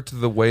similar to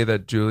the way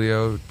that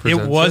Julio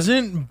presents It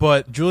wasn't,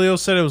 but Julio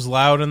said it was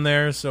loud in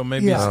there, so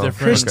maybe it's different.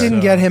 Chris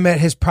didn't get him at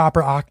his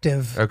proper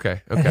octave.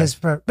 Okay.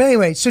 But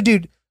anyway, so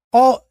dude,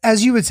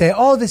 as you would say,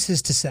 all this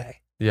is to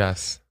say,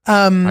 Yes.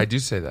 I do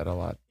say that a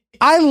lot.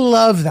 I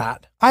love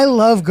that. I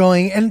love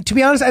going, and to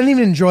be honest, I didn't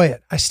even enjoy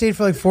it. I stayed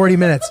for like 40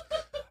 minutes.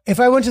 If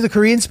I went to the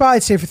Korean spa,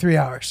 I'd stay for 3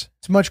 hours.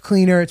 It's much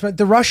cleaner.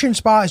 The Russian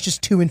spa is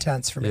just too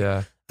intense for me.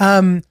 Yeah.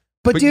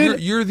 But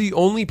dude, you're the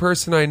only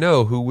person I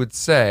know who would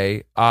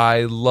say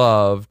I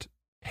loved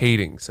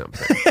hating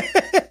something.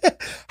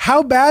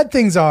 how bad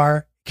things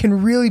are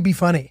can really be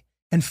funny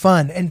and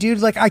fun. And dude,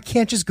 like I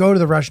can't just go to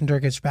the Russian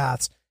Turkish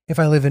baths if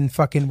I live in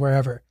fucking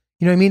wherever.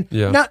 You know what I mean?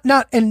 Yeah.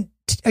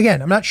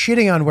 Again, I'm not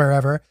shitting on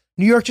wherever.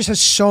 New York just has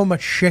so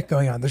much shit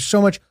going on. There's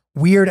so much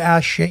weird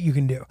ass shit you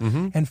can do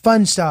and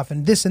fun stuff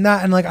and this and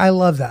that. And like, I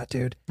love that,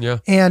 dude. Yeah.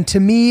 And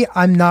to me,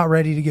 I'm not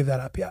ready to give that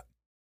up yet.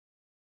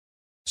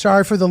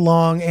 Sorry for the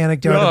long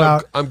anecdote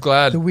about I'm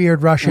glad the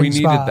weird Russian we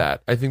spa. needed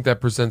that. I think that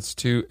presents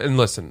to, and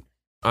listen,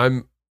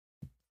 I'm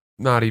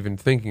not even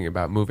thinking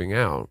about moving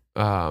out.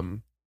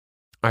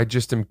 I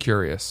just am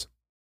curious.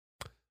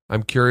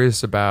 I'm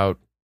curious about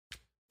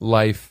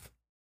life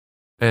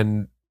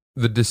and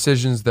the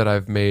decisions that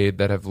I've made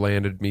that have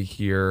landed me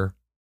here,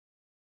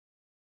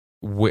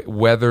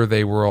 whether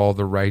they were all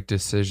the right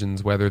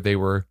decisions, whether they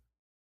were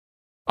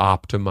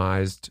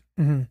optimized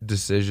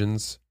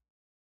decisions.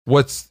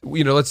 Let's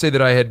say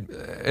that I had,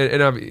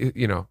 and I'm,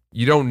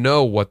 you don't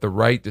know what the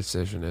right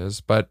decision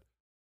is, but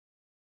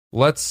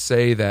let's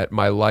say that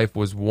my life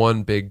was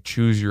one big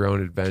choose your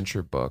own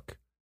adventure book,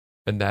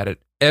 and that at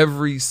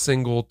every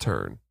single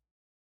turn,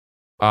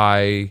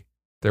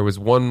 there was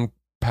one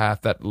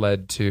path that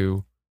led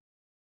to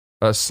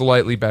a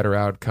slightly better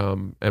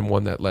outcome and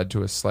one that led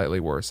to a slightly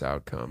worse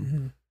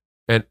outcome.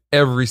 And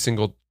every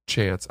single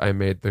chance I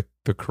made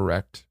the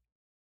correct,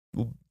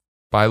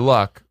 by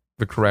luck,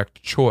 the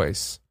correct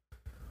choice.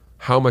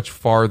 How much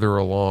farther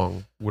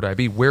along would I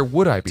be? Where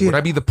would I be? Dude, would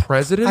I be the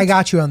president? I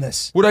got you on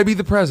this. Would I be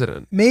the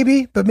president?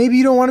 Maybe, but maybe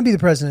you don't want to be the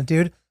president,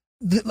 dude.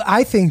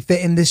 I think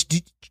that in this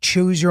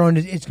choose your own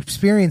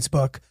experience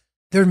book,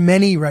 there are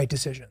many right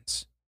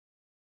decisions.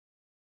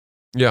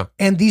 Yeah.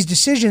 And these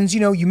decisions,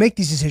 you make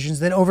these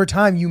decisions, then over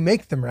time you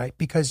make them right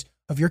because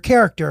of your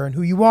character and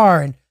who you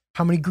are and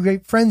how many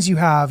great friends you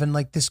have and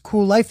like this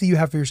cool life that you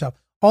have for yourself.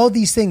 All of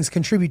these things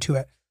contribute to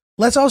it.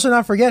 Let's also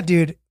not forget,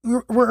 dude,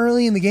 we're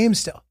early in the game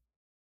still.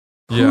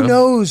 Yeah.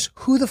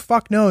 Who the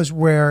fuck knows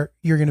where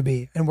you're going to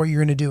be and what you're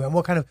going to do and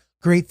what kind of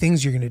great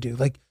things you're going to do.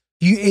 Like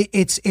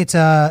it's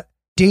a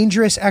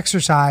dangerous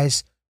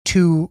exercise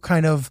to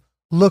kind of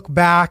look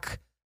back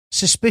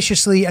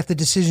suspiciously at the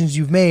decisions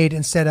you've made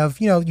instead of,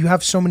 you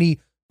have so many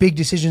big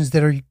decisions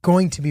that are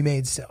going to be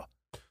made still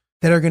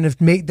that are going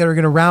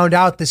to round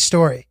out this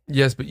story.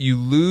 Yes, but you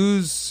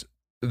lose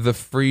the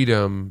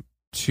freedom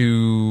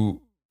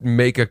to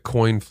make a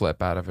coin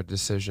flip out of a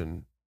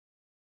decision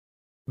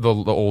the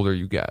older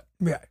you get.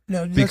 Yeah.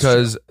 No,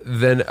 because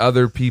then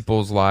other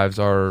people's lives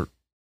are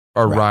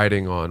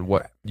riding on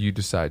what you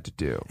decide to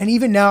do. And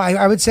even now,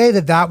 I would say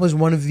that was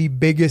one of the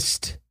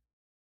biggest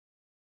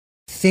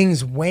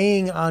things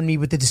weighing on me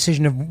with the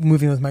decision of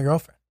moving with my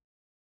girlfriend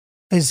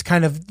is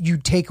kind of you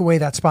take away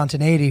that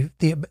spontaneity,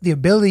 the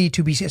ability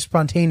to be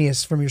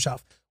spontaneous from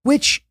yourself,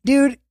 which,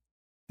 dude,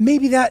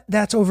 maybe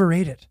that's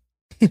overrated.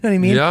 You know what I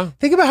mean? Yeah.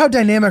 Think about how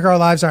dynamic our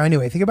lives are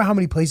anyway. Think about how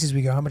many places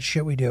we go, how much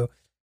shit we do,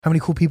 how many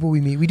cool people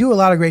we meet. We do a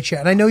lot of great shit.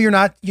 And I know you're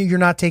not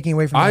taking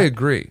away from that. I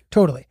agree.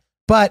 Totally.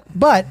 But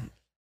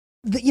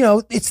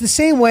it's the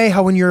same way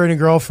how when you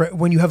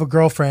have a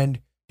girlfriend,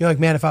 you're like,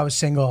 man, if I was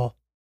single,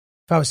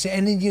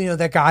 and then,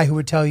 that guy who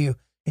would tell you,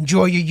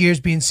 enjoy your years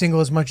being single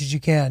as much as you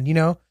can,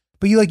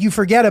 but you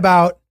forget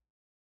about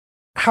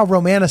how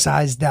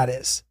romanticized that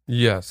is.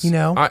 Yes.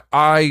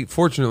 I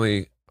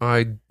fortunately,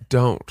 I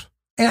don't.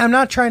 And I'm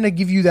not trying to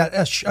give you that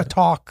a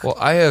talk. Well,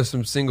 I have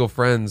some single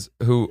friends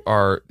who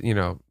are,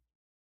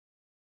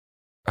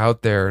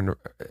 out there, and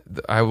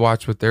I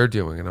watch what they're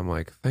doing and I'm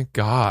like, thank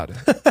God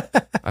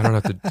I don't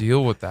have to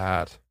deal with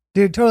that.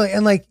 Dude, totally.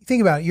 And like,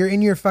 think about it. You're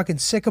in your fucking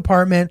sick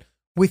apartment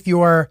with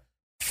your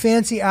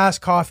fancy ass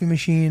coffee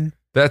machine.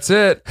 That's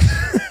it.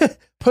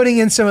 Putting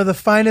in some of the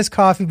finest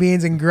coffee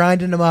beans and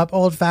grinding them up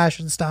old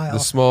fashioned style. The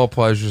small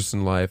pleasures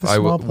in life.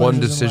 One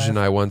decision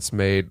I once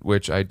made,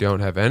 which I don't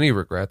have any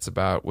regrets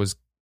about, was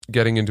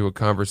getting into a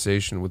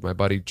conversation with my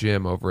buddy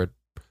Jim over at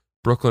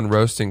Brooklyn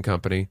Roasting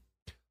Company.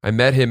 I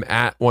met him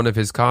at one of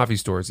his coffee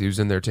stores. He was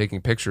in there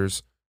taking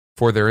pictures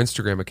for their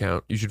Instagram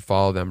account. You should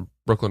follow them,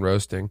 Brooklyn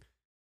Roasting,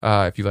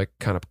 if you like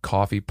kind of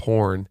coffee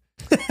porn.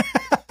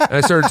 And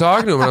I started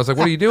talking to him, and I was like,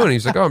 what are you doing?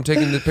 He's like, oh, I'm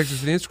taking the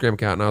pictures for the Instagram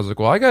account. And I was like,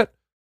 well, I got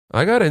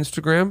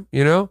Instagram,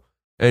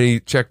 And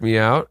he checked me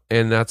out,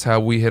 and that's how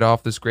we hit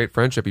off this great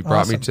friendship. He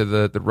brought me to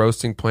the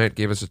roasting plant,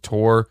 gave us a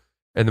tour,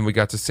 and then we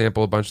got to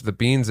sample a bunch of the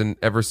beans. And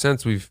ever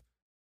since, we've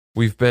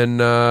been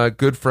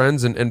good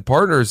friends and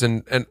partners.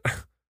 And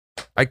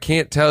I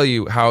can't tell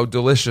you how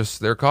delicious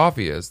their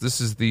coffee is. This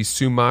is the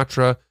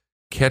Sumatra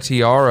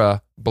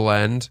Ketiara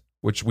blend,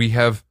 which we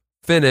have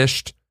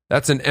finished.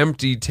 That's an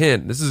empty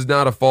tin. This is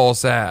not a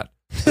false ad.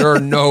 There are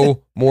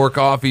no more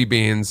coffee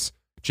beans.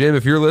 Jim,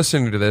 if you're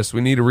listening to this, we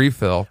need a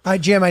refill.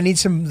 Jim, I need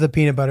some of the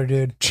peanut butter,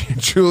 dude.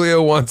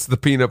 Julio wants the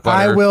peanut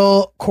butter. I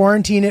will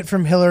quarantine it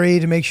from Hillary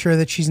to make sure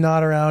that she's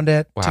not around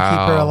it to keep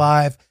her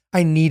alive.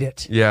 I need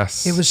it.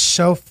 Yes. It was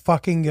so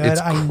fucking good.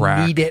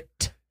 I need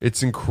it.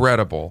 It's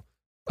incredible.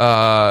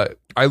 I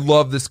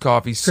love this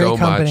coffee so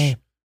much.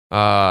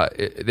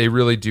 They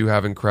really do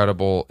have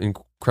incredible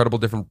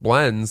different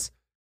blends.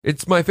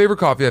 It's my favorite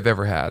coffee I've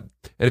ever had.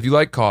 And if you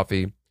like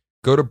coffee,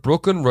 go to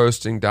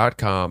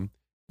brooklynroasting.com.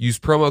 Use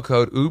promo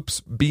code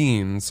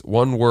OOPSBEANS,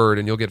 one word,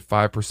 and you'll get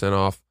 5%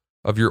 off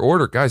of your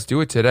order. Guys,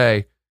 do it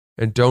today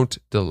and don't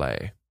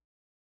delay.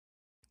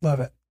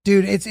 Love it.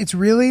 Dude, it's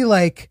really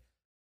like,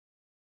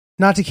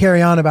 not to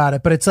carry on about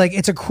it, but it's like,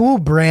 it's a cool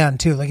brand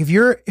too. Like if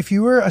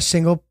you were a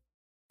single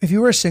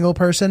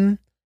person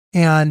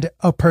and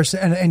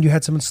and you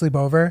had someone sleep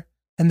over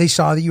and they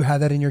saw that you had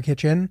that in your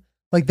kitchen,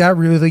 like that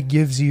really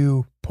gives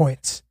you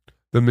points.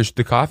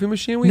 The coffee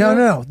machine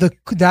No.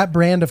 That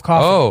brand of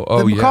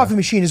coffee. The coffee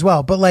machine as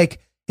well. But like,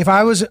 if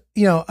I was,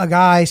 a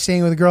guy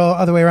staying with a girl,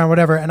 other way around,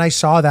 whatever, and I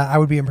saw that, I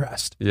would be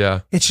impressed.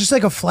 Yeah. It's just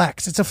like a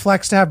flex. It's a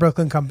flex to have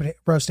Brooklyn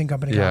Roasting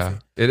Company coffee.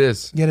 It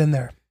is. Get in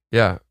there.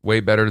 Yeah. Way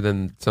better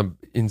than some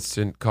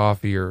instant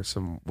coffee or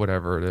some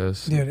whatever it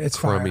is. Dude, it's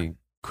crummy,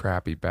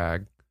 crappy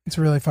bag. It's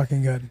really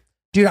fucking good.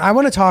 Dude, I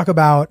want to talk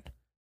about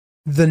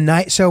the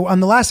night. So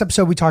on the last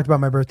episode, we talked about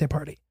my birthday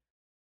party.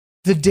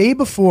 The day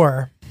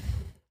before,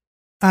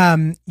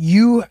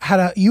 you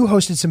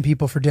hosted some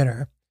people for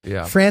dinner.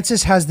 Yeah.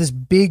 Francis has this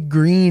big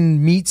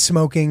green meat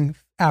smoking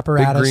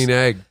apparatus. Big green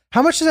egg.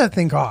 How much does that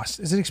thing cost?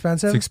 Is it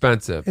expensive? It's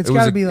expensive. It's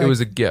got to be like, it was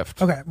a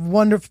gift. Okay.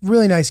 Wonderful.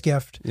 Really nice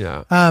gift.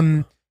 Yeah.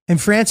 And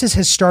Francis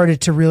has started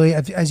to really,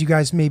 as you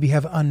guys maybe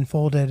have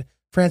unfolded,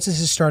 Francis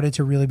has started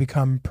to really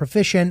become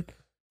proficient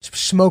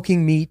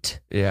smoking meat.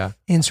 Yeah.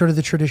 In sort of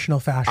the traditional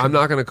fashion. I'm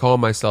not going to call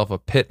myself a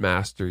pit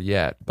master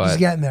yet, but he's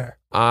getting there.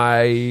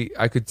 I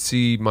could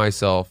see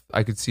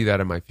that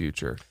in my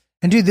future.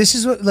 And dude, this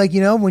is what, like,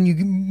 when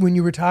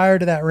you retire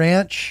to that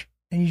ranch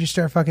and you just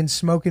start fucking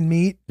smoking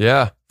meat.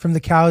 Yeah. From the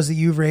cows that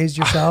you've raised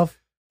yourself.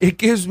 It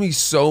gives me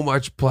so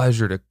much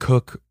pleasure to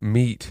cook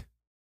meat.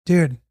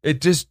 Dude.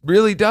 It just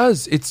really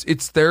does.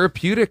 It's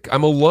therapeutic.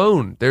 I'm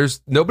alone.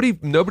 There's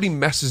nobody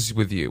messes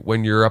with you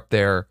when you're up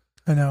there.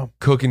 I know.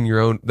 Cooking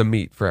the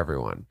meat for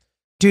everyone.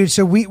 Dude,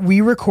 so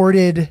we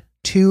recorded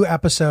 2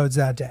 episodes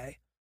that day.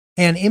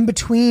 And in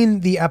between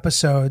the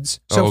episodes,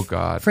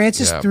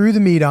 Francis threw the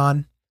meat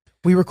on.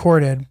 We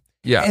recorded.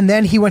 Yeah. And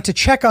then he went to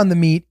check on the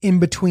meat in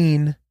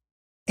between,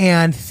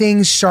 and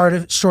things sort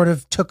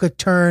of took a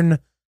turn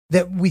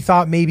that we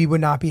thought maybe would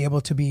not be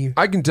able to be.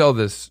 I can tell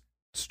this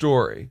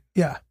story.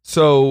 Yeah.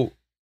 So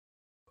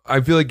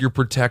I feel like you're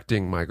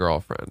protecting my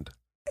girlfriend,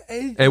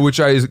 and which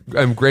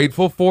I'm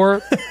grateful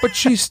for, but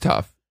she's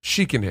tough.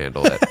 She can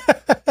handle it.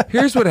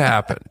 Here's what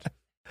happened.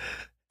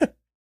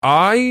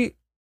 I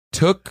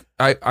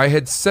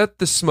had set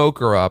the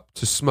smoker up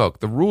to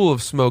smoke. The rule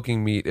of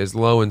smoking meat is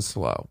low and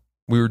slow.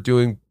 We were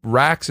doing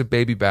racks of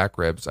baby back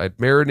ribs. I'd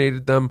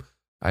marinated them.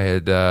 I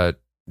had,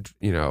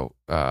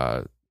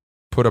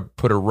 put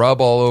a rub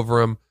all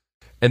over them.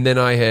 And then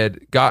I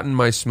had gotten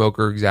my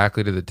smoker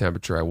exactly to the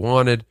temperature I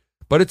wanted,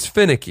 but it's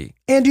finicky.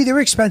 And dude, they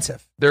were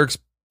expensive. The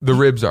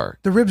ribs are.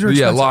 The ribs were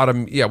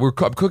expensive. Yeah, I'm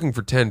cooking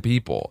for 10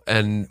 people.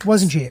 And it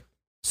wasn't cheap.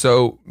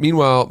 So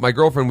meanwhile, my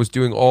girlfriend was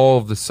doing all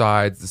of the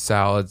sides, the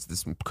salads,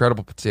 this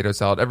incredible potato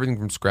salad, everything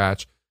from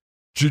scratch,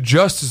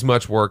 just as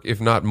much work,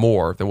 if not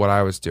more, than what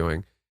I was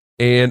doing.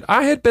 And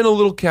I had been a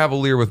little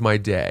cavalier with my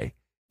day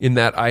in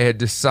that I had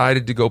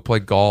decided to go play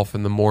golf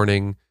in the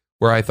morning,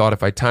 where I thought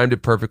if I timed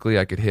it perfectly,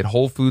 I could hit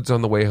Whole Foods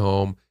on the way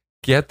home,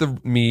 get the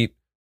meat,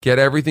 get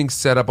everything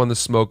set up on the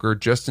smoker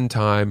just in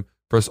time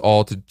for us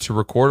all to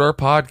record our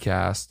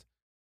podcast,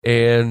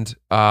 and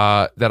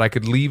that I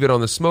could leave it on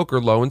the smoker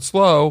low and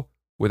slow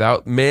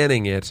without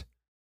manning it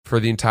for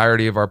the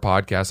entirety of our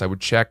podcast. I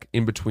would check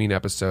in between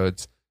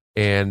episodes,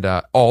 and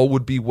all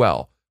would be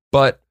well.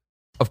 But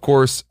of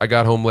course, I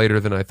got home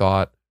later than I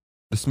thought.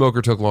 The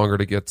smoker took longer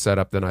to get set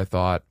up than I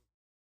thought.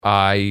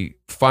 I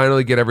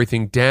finally get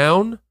everything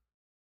down,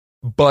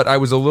 but I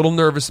was a little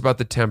nervous about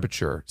the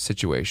temperature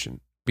situation,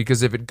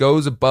 because if it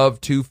goes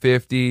above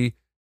 250,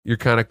 you're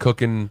kind of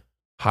cooking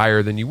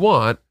higher than you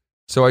want.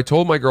 So I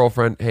told my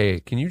girlfriend,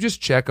 hey, can you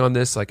just check on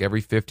this like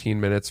every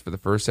 15 minutes for the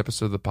first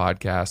episode of the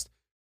podcast?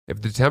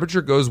 If the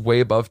temperature goes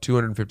way above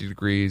 250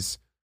 degrees,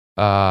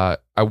 I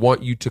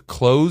want you to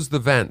close the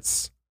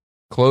vents.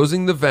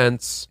 Closing the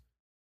vents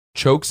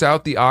chokes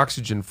out the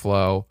oxygen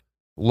flow,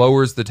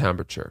 lowers the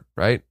temperature,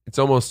 right? It's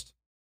almost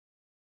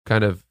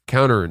kind of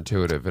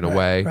counterintuitive in a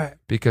way, right.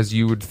 Because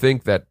you would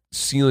think that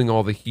sealing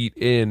all the heat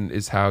in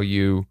is how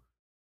you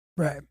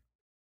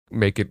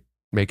make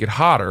it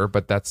hotter,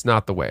 but that's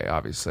not the way,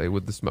 obviously,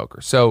 with the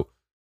smoker. So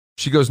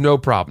she goes, no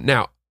problem.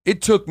 Now,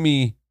 it took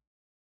me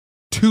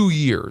 2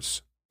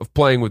 years of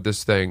playing with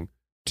this thing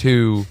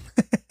to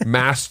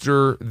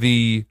master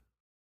the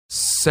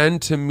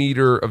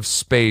centimeter of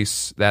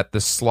space that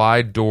the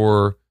slide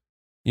door,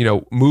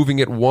 moving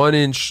it 1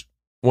 inch,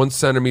 1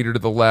 centimeter to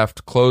the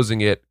left,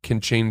 closing it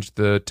can change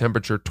the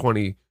temperature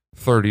 20,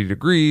 30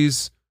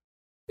 degrees.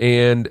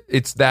 And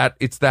it's that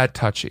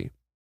touchy.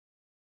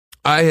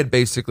 I had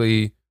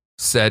basically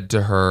said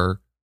to her,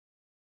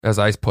 as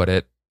I put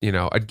it,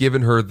 I'd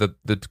given her the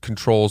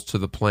controls to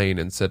the plane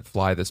and said,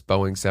 fly this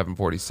Boeing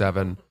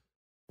 747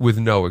 with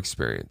no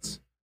experience.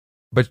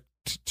 But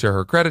to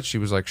her credit, she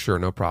was like, sure,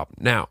 no problem.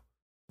 Now,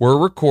 we're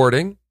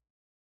recording.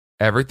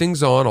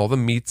 Everything's on. All the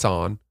meat's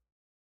on.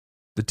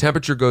 The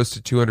temperature goes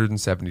to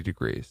 270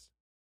 degrees.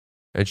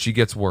 And she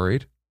gets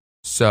worried.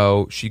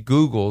 So she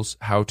Googles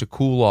how to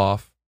cool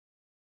off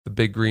the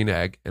big green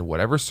egg. And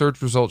whatever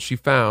search result she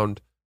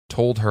found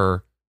told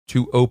her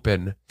to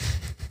open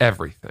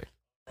everything.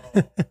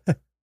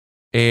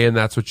 And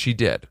that's what she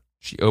did.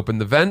 She opened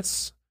the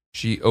vents.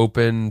 She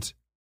opened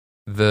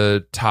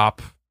the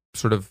top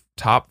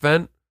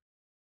vent,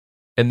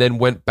 and then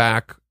went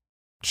back.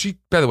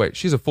 By the way,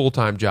 she's a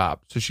full-time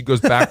job, so she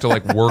goes back to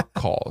like work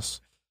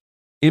calls.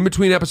 In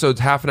between episodes,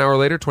 half an hour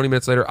later, 20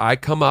 minutes later, I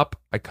come up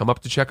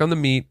to check on the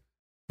meat.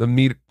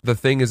 The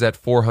thing is at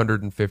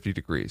 450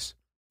 degrees.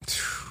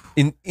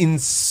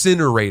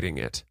 Incinerating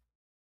it.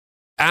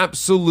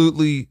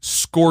 Absolutely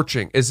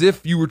scorching, as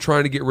if you were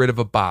trying to get rid of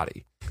a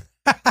body.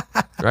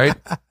 Right?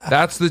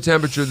 That's the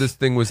temperature this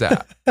thing was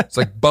at. It's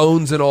like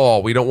bones and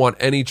all. We don't want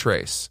any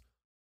trace.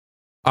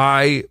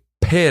 I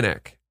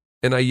panic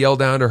and I yell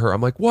down to her.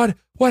 I'm like, what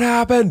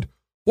happened?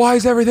 Why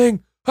is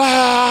everything?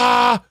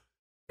 Ah!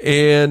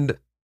 And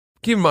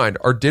keep in mind,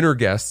 our dinner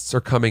guests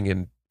are coming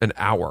in an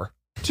hour,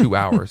 2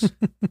 hours.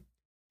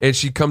 And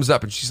she comes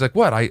up and she's like,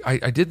 what?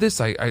 I did this.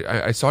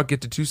 I saw it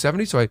get to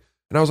 270.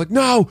 And I was like,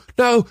 no,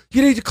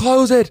 you need to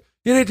close it.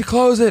 You need to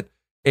close it.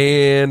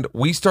 And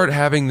we start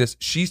having this.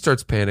 She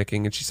starts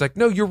panicking and she's like,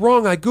 no, you're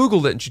wrong. I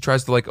Googled it. And she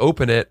tries to like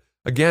open it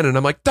again. And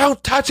I'm like,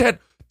 don't touch it.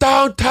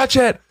 Don't touch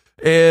it.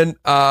 And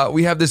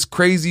we have this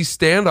crazy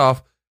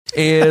standoff.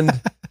 And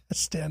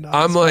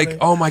I'm like, funny.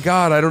 Oh my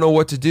God, I don't know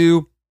what to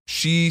do.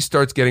 She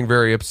starts getting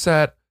very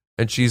upset.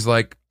 And she's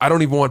like, I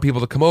don't even want people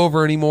to come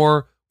over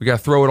anymore. We got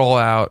to throw it all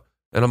out.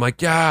 And I'm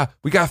like, yeah,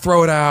 we got to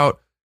throw it out.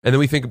 And then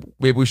we think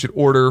maybe we should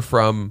order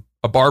from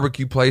a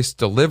barbecue place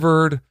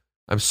delivered.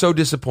 I'm so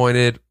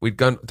disappointed. We'd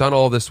done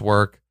all this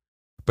work.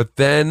 But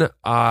then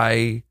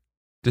I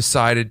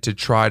decided to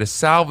try to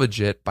salvage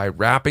it by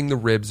wrapping the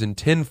ribs in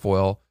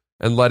tinfoil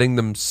and letting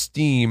them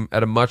steam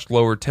at a much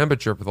lower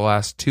temperature for the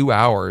last 2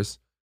 hours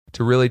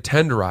to really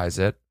tenderize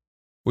it,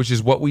 which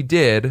is what we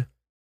did.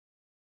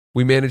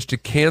 We managed to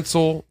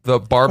cancel the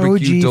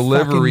barbecue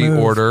delivery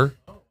order.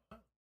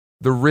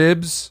 The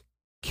ribs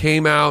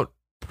came out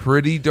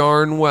pretty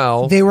darn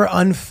well. They were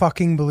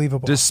unfucking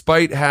believable.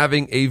 Despite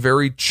having a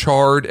very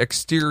charred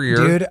exterior.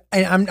 Dude,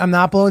 I'm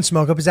not blowing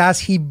smoke up his ass.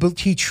 He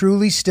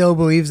truly still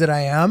believes that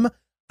I am.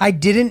 I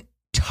didn't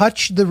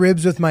touch the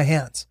ribs with my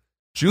hands.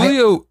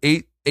 Julio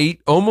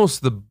ate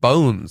almost the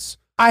bones.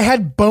 I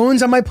had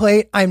bones on my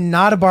plate. I'm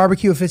not a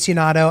barbecue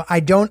aficionado. I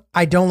don't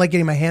like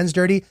getting my hands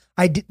dirty.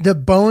 The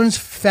bones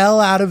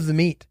fell out of the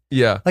meat.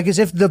 Yeah. Like as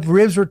if the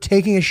ribs were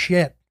taking a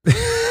shit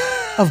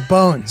of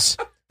bones.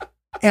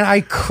 And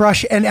I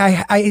crushed, and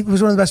it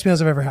was one of the best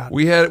meals I've ever had.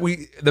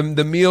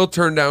 The meal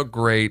turned out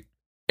great.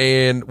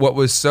 And what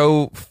was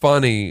so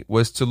funny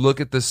was to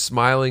look at the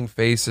smiling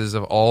faces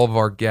of all of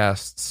our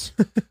guests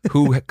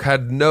who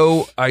had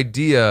no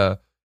idea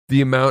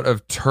the amount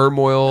of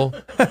turmoil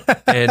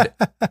and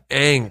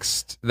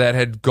angst that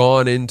had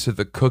gone into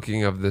the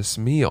cooking of this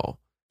meal.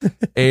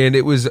 And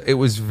it was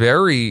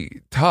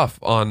very tough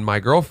on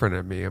my girlfriend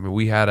and me. I mean,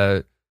 we had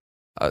a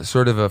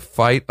sort of a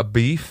fight, a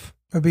beef.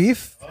 A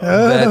beef?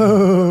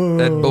 Oh.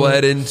 That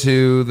bled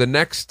into the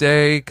next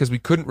day because we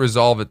couldn't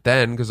resolve it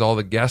then because all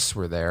the guests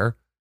were there.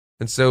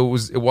 And so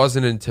it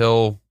wasn't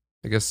until,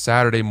 I guess,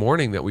 Saturday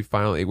morning that we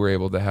finally were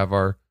able to have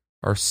our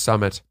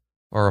summit,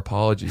 our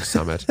apology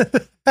summit.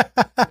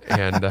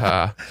 And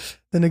the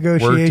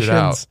negotiations. Worked it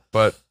out.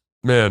 But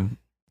man,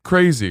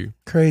 crazy.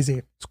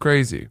 It's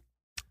crazy.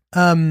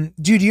 Dude,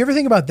 do you ever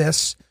think about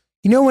this?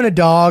 You know when a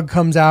dog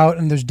comes out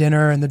and there's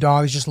dinner and the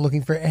dog is just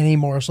looking for any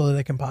morsel that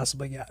they can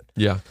possibly get?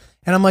 Yeah.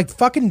 And I'm like,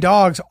 fucking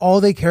dogs,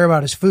 all they care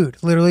about is food.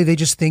 Literally, they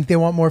just think they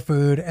want more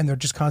food and they're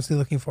just constantly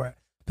looking for it.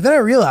 But then I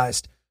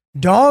realized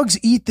dogs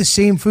eat the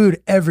same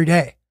food every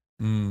day.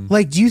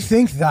 Like, do you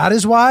think that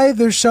is why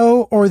they're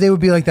so, or they would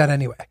be like that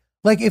anyway?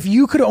 Like, if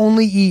you could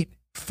only eat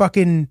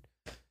fucking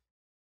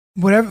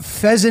whatever,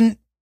 pheasant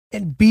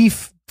and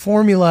beef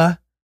formula,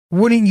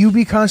 wouldn't you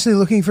be constantly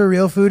looking for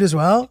real food as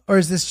well? Or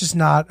is this just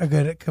not a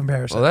good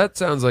comparison? Well, that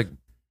sounds like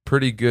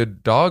pretty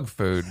good dog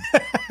food.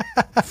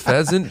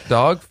 Pheasant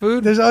dog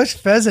food? There's always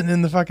pheasant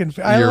in the fucking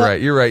food. You're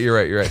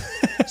right.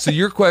 So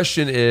your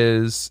question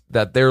is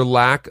that their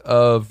lack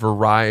of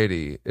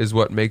variety is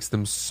what makes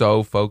them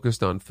so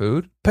focused on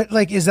food? But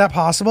like, is that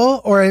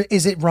possible? Or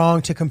is it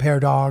wrong to compare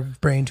dog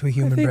brain to a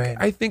human brain?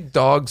 I think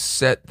dogs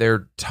set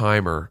their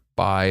timer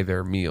by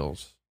their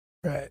meals.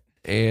 Right.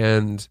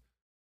 And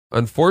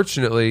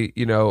unfortunately,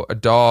 a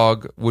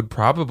dog would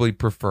probably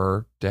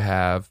prefer to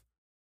have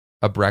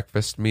a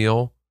breakfast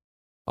meal,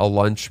 a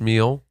lunch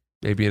meal,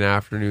 maybe an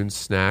afternoon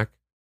snack,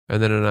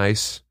 and then a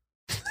nice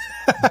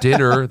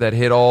dinner that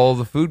hit all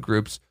the food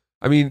groups.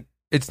 I mean,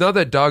 it's not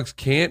that dogs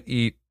can't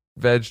eat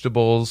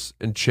vegetables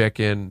and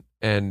chicken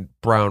and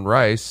brown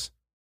rice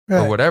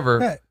or whatever.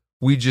 Right.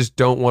 We just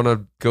don't want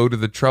to go to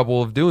the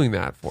trouble of doing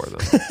that for them.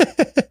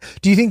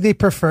 Do you think they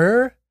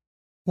prefer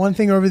one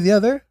thing over the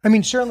other? I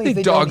mean, certainly if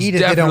they dogs don't eat it,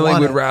 they don't definitely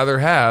want would it. rather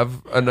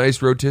have a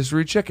nice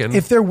rotisserie chicken.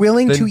 If they're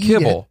willing than to eat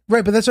kibble. it.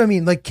 Right, but that's what I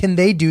mean. Like, can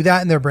they do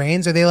that in their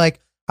brains? Are they like,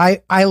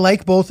 I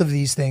like both of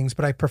these things,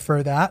 but I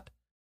prefer that?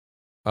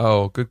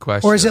 Oh, good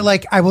question. Or is it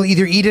like, I will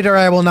either eat it or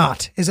I will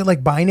not? Is it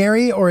like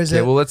binary, or is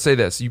Okay, it... well, let's say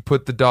this. You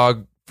put the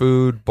dog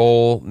food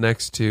bowl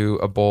next to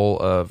a bowl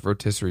of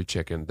rotisserie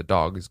chicken. The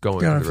dog is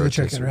going to the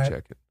rotisserie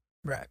chicken.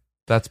 Right.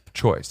 That's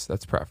choice.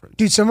 That's preference.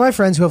 Dude, some of my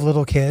friends who have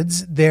little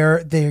kids,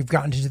 they've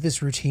gotten into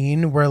this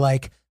routine where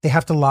like they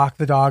have to lock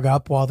the dog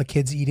up while the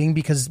kid's eating,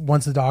 because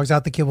once the dog's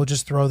out, the kid will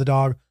just throw the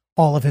dog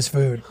all of his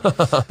food.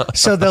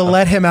 So they'll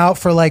let him out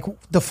for like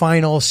the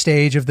final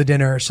stage of the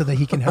dinner so that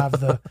he can have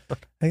I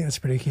think that's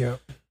pretty cute.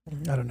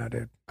 I don't know,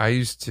 dude. I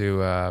used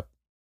to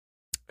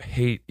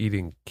hate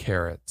eating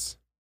carrots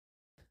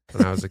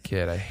when I was a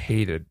kid. I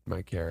hated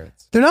my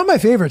carrots. They're not my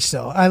favorite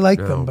still. I like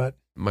No. them, but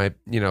My,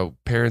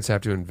 parents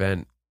have to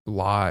invent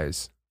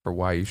lies for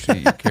why you should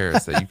eat your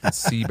carrots that you can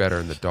see better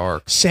in the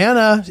dark.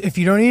 Santa, if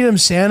you don't eat them,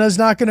 Santa's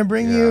not going to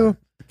bring Yeah. you.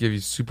 Give you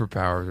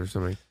superpowers or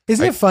something.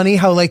 Isn't it funny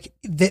how like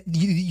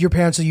your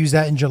parents will use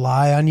that in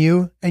July on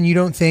you, and you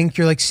don't think,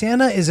 you're like,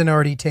 Santa isn't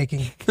already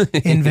taking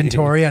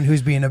inventory on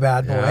who's being a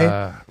bad boy?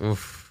 Yeah.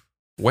 Oof.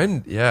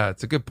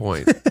 It's a good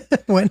point.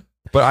 When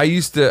But I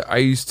used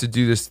to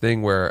do this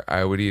thing where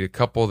I would eat a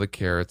couple of the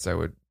carrots. I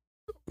would,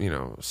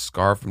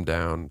 scarf them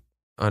down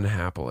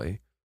unhappily.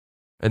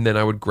 And then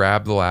I would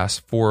grab the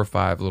last 4 or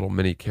 5 little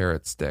mini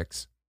carrot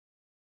sticks.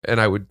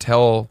 And I would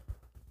tell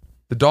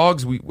the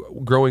dogs,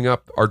 growing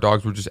up, our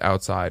dogs were just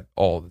outside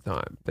all the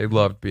time. They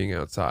loved being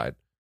outside.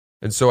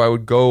 And so I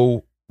would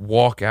go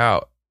walk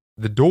out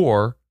the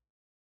door,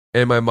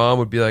 and my mom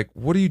would be like,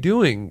 "What are you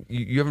doing?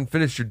 You haven't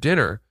finished your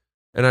dinner."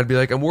 And I'd be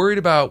like, "I'm worried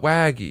about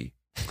Waggy."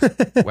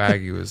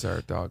 Waggy was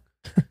our dog.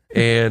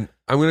 And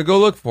I'm going to go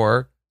look for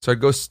her. So I'd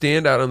go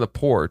stand out on the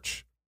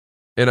porch,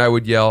 and I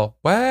would yell,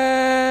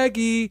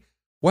 "Waggy,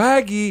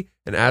 Waggy."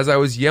 And as I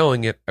was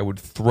yelling it, I would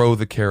throw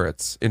the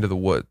carrots into the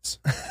woods.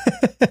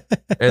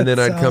 And then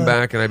I'd come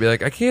back and I'd be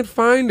like, "I can't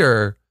find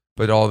her."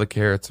 But all the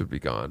carrots would be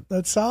gone.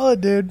 That's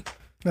solid, dude.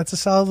 That's a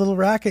solid little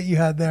racket you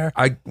had there.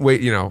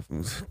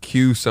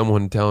 Cue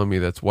someone telling me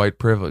that's white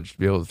privilege to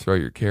be able to throw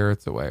your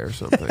carrots away or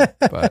something.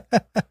 But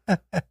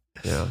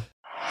yeah.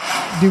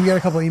 Dude, we got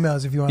a couple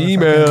emails if you want to.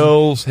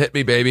 Emails. Hit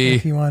me, baby.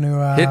 If you want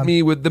to. Hit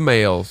me with the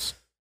mails.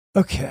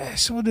 Okay,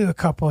 so we'll do a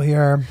couple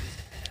here.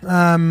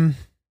 All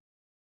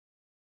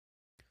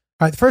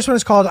right, the first one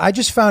is called, "I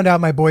just found out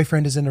my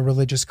boyfriend is in a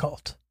religious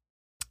cult."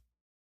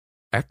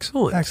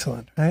 Excellent.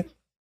 Excellent, right?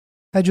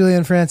 Hi, Julia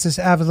and Francis,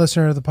 avid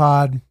listener of the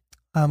pod.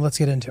 Let's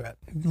get into it.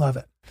 Love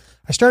it.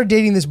 I started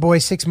dating this boy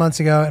 6 months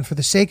ago, and for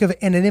the sake of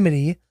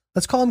anonymity,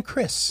 let's call him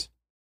Chris.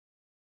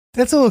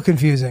 That's a little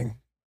confusing.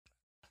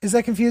 Is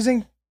that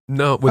confusing?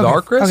 No, with Okay,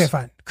 our Chris? Okay,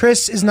 fine.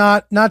 Chris is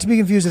not to be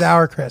confused with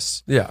our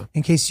Chris, Yeah.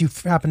 in case you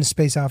happen to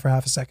space out for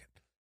half a second.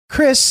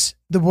 Chris,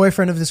 the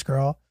boyfriend of this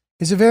girl,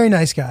 is a very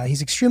nice guy.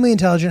 He's extremely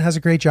intelligent, has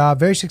a great job,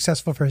 very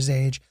successful for his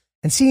age,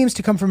 and seems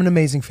to come from an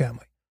amazing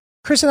family.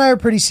 Chris and I are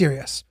pretty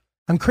serious.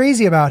 I'm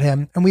crazy about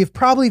him, and we have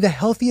probably the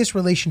healthiest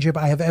relationship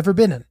I have ever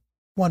been in.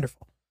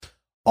 Wonderful.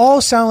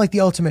 All sound like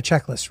the ultimate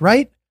checklist,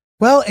 right?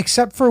 Well,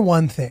 except for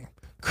one thing.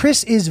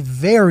 Chris is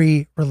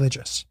very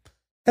religious.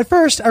 At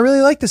first, I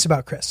really like this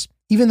about Chris,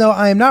 even though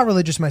I am not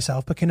religious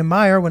myself, but can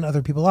admire when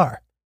other people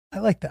are. I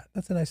like that.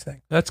 That's a nice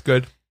thing. That's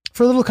good.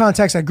 For a little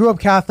context, I grew up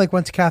Catholic,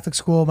 went to Catholic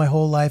school my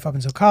whole life up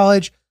until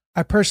college.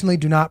 I personally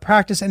do not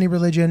practice any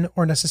religion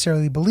or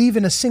necessarily believe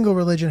in a single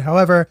religion.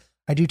 However,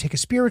 I do take a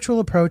spiritual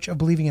approach of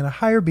believing in a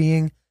higher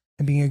being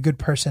and being a good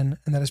person,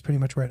 and that is pretty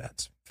much where it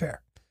ends.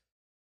 Fair.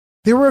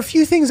 There were a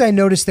few things I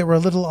noticed that were a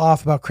little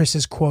off about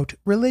Chris's, quote,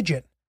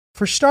 religion.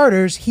 For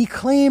starters, he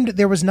claimed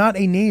there was not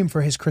a name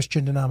for his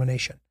Christian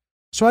denomination.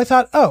 So I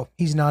thought, oh,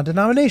 he's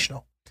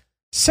non-denominational.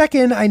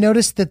 Second, I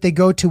noticed that they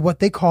go to what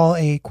they call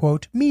a,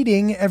 quote,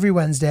 meeting every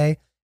Wednesday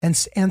and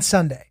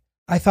Sunday.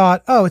 I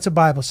thought, oh, it's a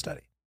Bible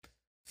study.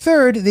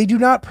 Third, they do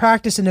not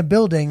practice in a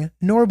building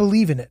nor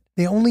believe in it.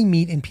 They only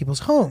meet in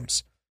people's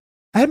homes.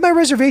 I had my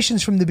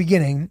reservations from the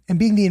beginning, and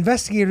being the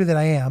investigator that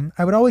I am,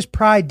 I would always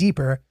pry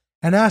deeper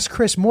and ask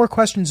Chris more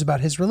questions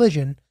about his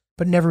religion,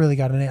 but never really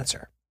got an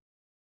answer.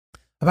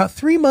 About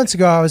 3 months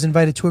ago, I was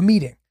invited to a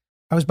meeting.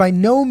 I was by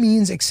no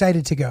means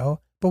excited to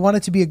go, but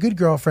wanted to be a good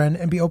girlfriend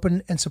and be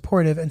open and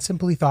supportive, and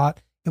simply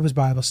thought it was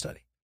Bible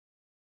study.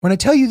 When I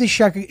tell you this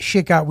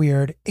shit got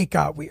weird, it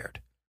got weird.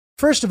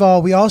 First of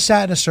all, we all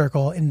sat in a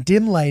circle in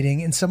dim lighting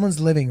in someone's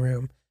living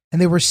room,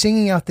 and they were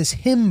singing out this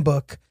hymn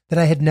book that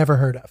I had never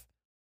heard of.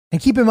 And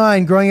keep in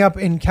mind, growing up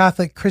in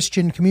Catholic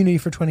Christian community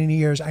for 20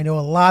 years, I know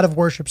a lot of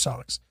worship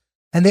songs,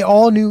 and they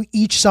all knew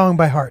each song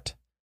by heart.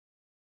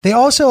 They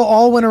also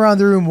all went around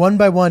the room one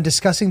by one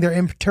discussing their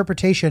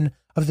interpretation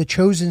of the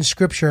chosen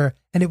scripture,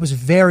 and it was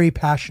very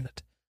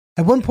passionate.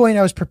 At one point,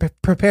 I was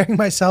preparing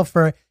myself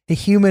for a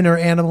human or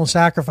animal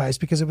sacrifice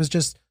because it was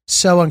just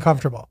so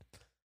uncomfortable.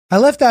 I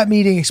left that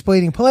meeting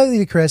explaining politely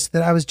to Chris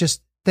that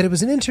it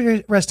was an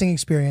interesting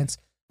experience,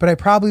 but I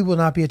probably will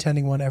not be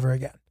attending one ever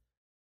again.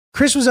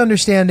 Chris was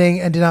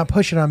understanding and did not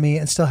push it on me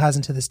and still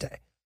hasn't to this day.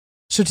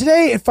 So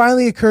today it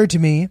finally occurred to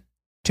me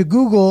to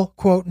Google,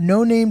 quote,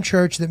 no-name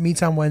church that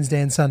meets on Wednesday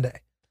and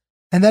Sunday.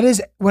 And that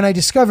is when I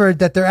discovered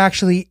that there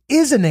actually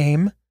is a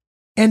name,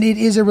 and it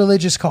is a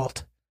religious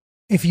cult,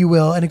 if you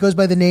will, and it goes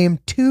by the name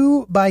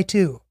 2 by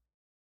 2.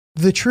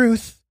 The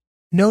Truth,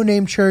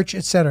 No-Name Church,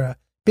 etc.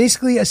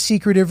 Basically a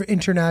secretive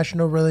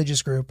international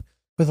religious group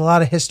with a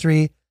lot of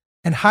history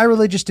and high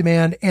religious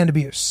demand and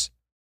abuse.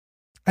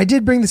 I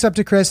did bring this up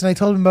to Chris, and I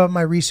told him about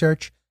my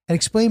research and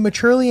explained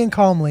maturely and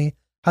calmly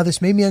how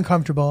this made me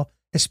uncomfortable,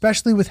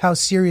 especially with how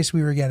serious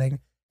we were getting,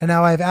 and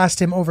now I've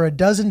asked him over a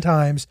dozen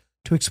times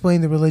to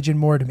explain the religion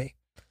more to me.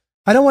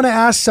 I don't want to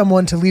ask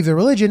someone to leave their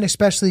religion,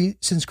 especially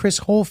since Chris'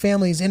 whole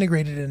family is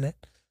integrated in it,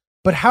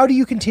 but how do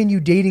you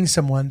continue dating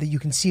someone that you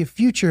can see a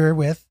future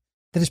with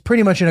that is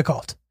pretty much in a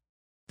cult?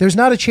 There's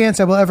not a chance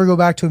I will ever go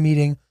back to a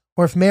meeting,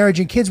 or if marriage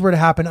and kids were to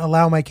happen,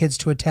 allow my kids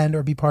to attend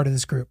or be part of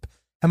this group.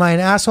 Am I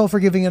an asshole for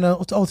giving an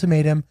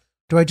ultimatum?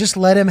 Do I just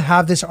let him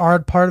have this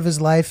odd part of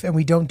his life and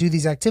we don't do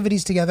these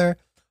activities together?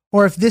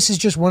 Or if this is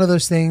just one of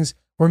those things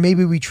where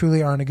maybe we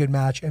truly aren't a good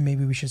match and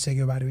maybe we should say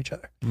goodbye to each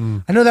other.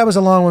 I know that was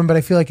a long one, but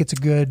I feel like it's a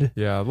good...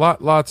 Yeah,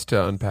 lots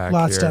to unpack.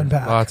 Lots here. to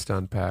unpack. Lots to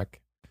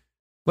unpack.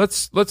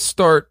 Let's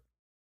start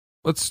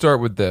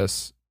with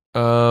this.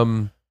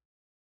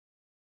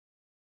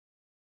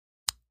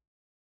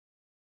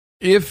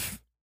 If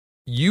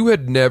you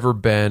had never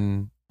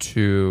been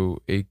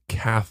to a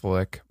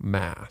Catholic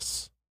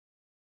mass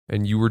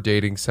and you were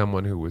dating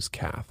someone who was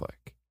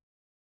Catholic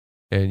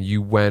and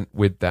you went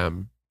with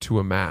them to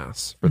a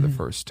mass for the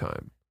first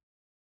time,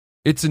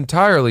 it's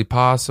entirely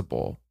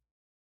possible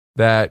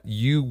that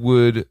you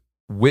would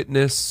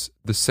witness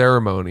the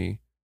ceremony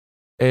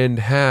and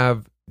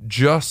have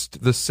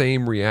just the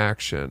same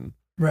reaction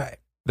Right.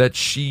 that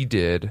she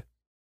did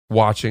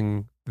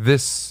watching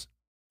this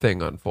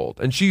thing unfold.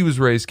 And she was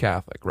raised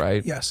Catholic,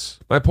 right? Yes.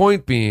 My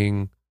point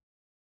being,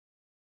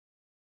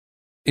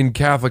 in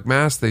Catholic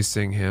Mass, they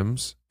sing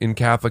hymns. In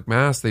Catholic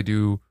Mass, they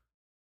do,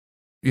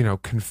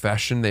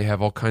 confession. They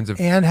have all kinds of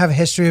And have a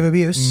history of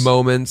abuse.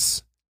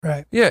 moments.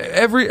 Right. Yeah,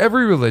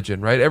 every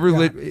religion, right?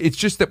 It's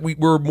just that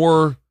we're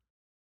more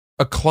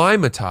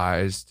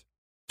acclimatized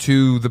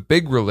to the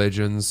big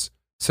religions,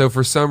 so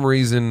for some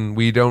reason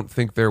we don't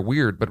think they're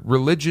weird. But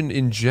religion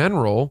in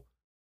general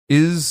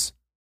is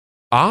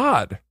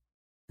odd.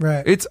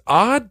 Right. It's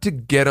odd to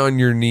get on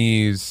your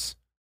knees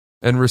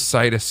and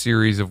recite a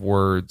series of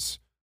words,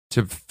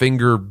 to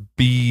finger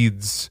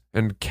beads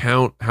and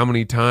count how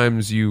many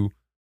times you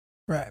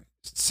Right.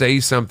 say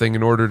something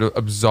in order to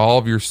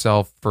absolve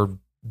yourself for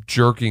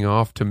jerking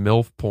off to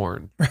MILF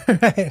porn.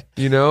 Right.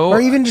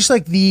 Or even just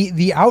like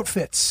the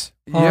outfits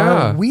are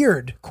Yeah.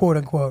 weird, quote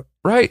unquote.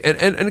 Right.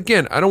 And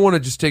again, I don't want to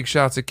just take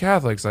shots at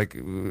Catholics. Like,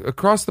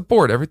 across the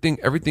board,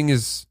 everything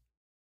is,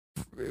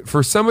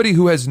 for somebody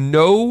who has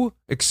no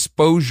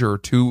exposure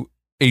to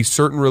a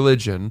certain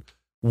religion,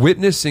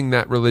 witnessing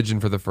that religion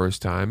for the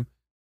first time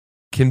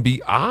can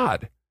be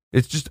odd.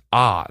 It's just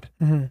odd.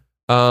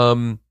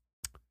 Mm-hmm.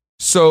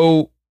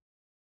 So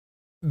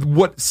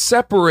what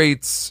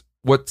separates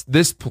what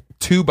this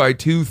 2 by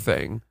 2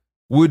 thing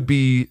would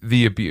be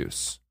the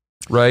abuse,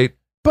 right?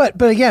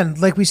 But again,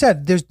 like we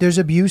said, there's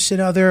abuse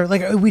in other,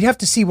 like, we'd have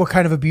to see what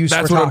kind of abuse.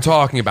 That's what I'm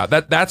talking about.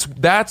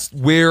 That's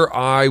where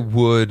I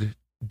would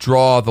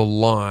draw the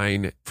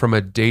line from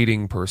a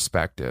dating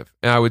perspective.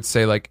 And I would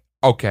say, like,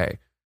 okay,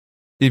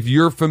 if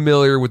you're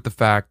familiar with the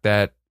fact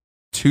that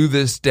to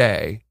this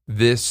day,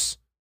 this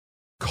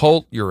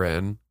cult you're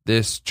in,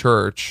 this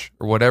church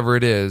or whatever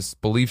it is,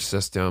 belief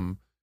system,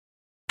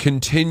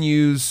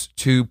 continues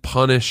to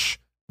punish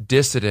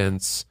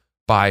dissidents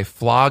by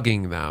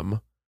flogging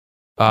them,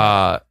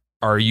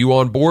 are you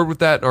on board with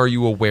that? And are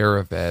you aware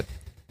of it?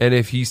 And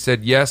if he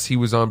said yes, he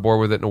was on board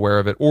with it and aware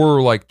of it,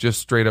 or like just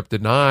straight up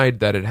denied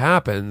that it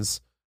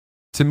happens,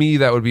 to me,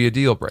 that would be a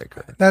deal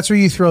breaker. That's where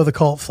you throw the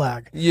cult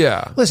flag.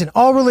 Yeah. Listen,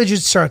 all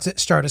religions start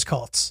as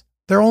cults.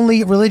 They're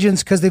only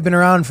religions because they've been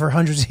around for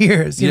hundreds of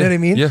years. You know what I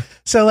mean? Yeah.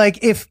 So like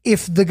if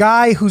the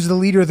guy who's the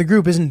leader of the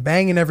group isn't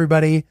banging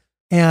everybody,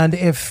 and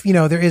if,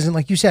 there isn't,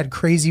 like you said,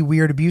 crazy,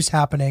 weird abuse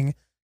happening,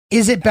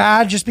 is it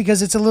bad just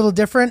because it's a little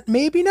different?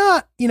 Maybe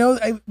not.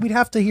 We'd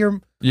have to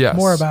hear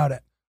more about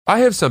it. I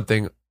have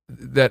something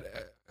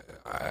that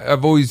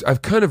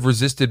I've kind of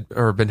resisted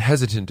or been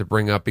hesitant to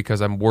bring up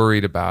because I'm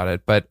worried about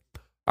it. But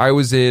I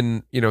was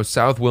in,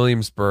 South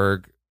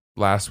Williamsburg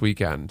last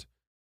weekend,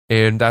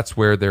 and that's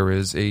where there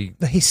is the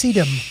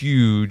Hasidim,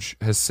 huge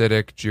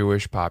Hasidic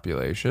Jewish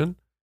population.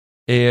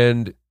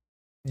 And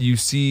you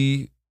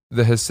see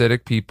the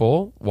Hasidic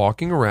people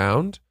walking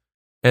around,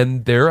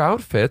 and their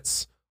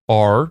outfits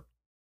are,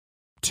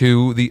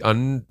 to the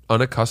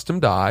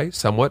unaccustomed eye,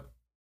 somewhat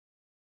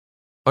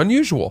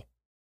unusual.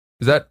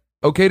 Is that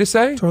okay to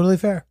say? Totally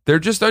fair. They're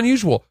just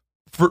unusual.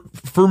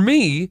 For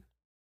me,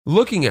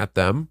 looking at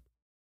them,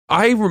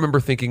 I remember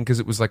thinking, because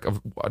it was like a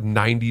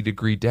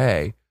 90-degree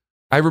day,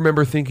 I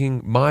remember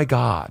thinking, my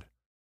God,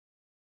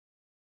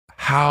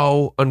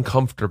 how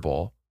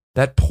uncomfortable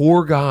that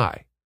poor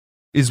guy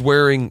is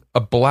wearing a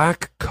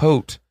black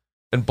coat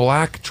and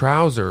black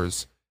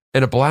trousers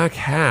and a black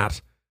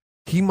hat.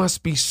 He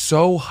must be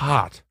so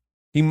hot.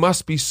 He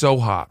must be so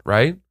hot,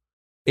 right?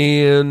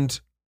 And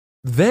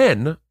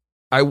then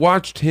I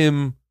watched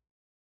him,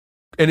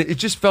 and it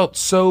just felt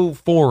so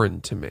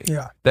foreign to me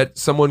that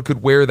someone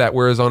could wear that,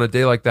 whereas on a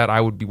day like that,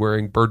 I would be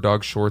wearing bird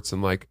dog shorts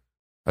and like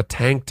a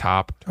tank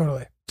top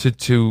Totally.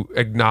 to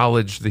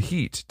acknowledge the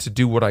heat, to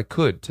do what I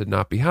could to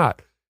not be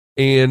hot.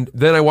 And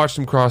then I watched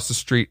him cross the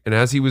street, and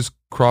as he was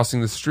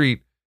crossing the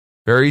street,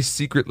 very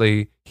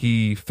secretly,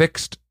 he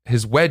fixed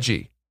his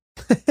wedgie.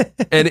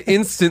 And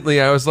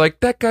instantly I was like,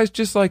 that guy's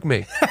just like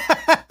me.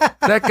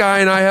 That guy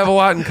and I have a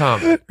lot in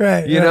common.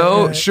 Right. You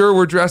know, sure,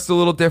 we're dressed a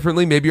little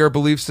differently. Maybe our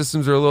belief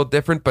systems are a little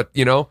different, but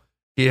you know,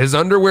 his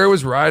underwear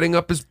was riding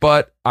up his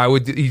butt.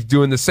 He's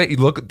doing the same. You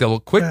look, they'll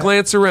quick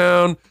glance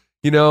around.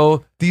 You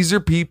know, these are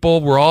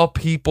people. We're all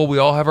people. We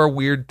all have our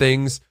weird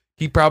things.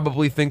 He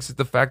probably thinks that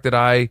the fact that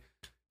I,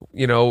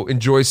 you know,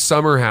 enjoy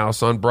Summer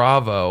House on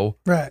Bravo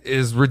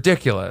is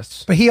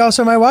ridiculous. But he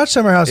also might watch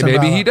Summer House on Maybe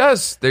Bravo. he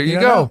does. There you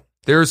don't go. know.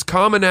 There's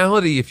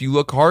commonality if you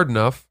look hard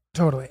enough.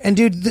 Totally. And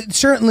dude,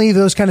 certainly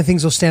those kind of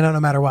things will stand out no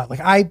matter what.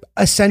 Like I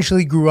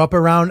essentially grew up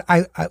around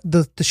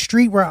the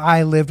street where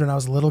I lived when I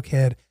was a little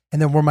kid,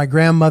 and then where my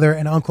grandmother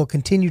and uncle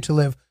continued to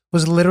live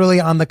was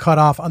literally on the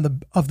cutoff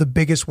of the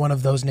biggest one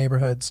of those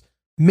neighborhoods,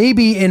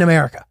 maybe in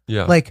America.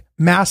 Yeah. Like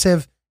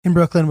massive in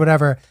Brooklyn,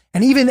 whatever.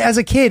 And even as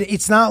a kid,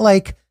 it's not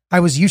like I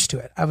was used to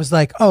it. I was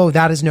like, oh,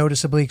 that is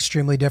noticeably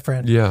extremely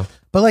different. Yeah.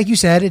 But like you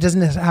said, it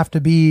doesn't have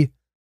to be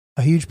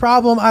a huge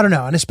problem. I don't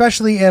know. And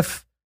especially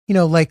if, you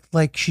know,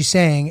 like she's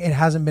saying, it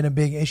hasn't been a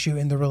big issue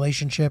in the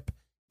relationship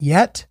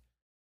yet.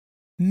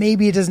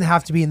 Maybe it doesn't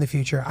have to be in the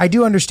future. I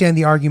do understand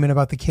the argument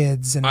about the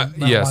kids and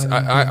yes,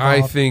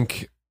 I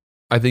think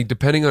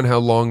depending on how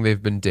long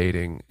they've been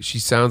dating, she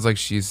sounds like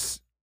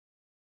she's.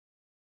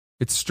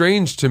 It's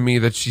strange to me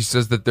that she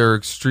says that they're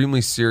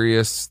extremely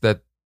serious,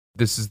 that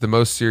this is the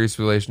most serious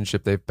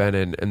relationship they've been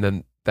in, and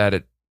then that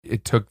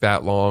it took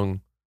that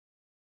long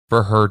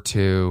for her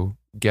to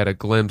get a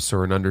glimpse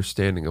or an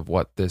understanding of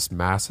what this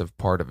massive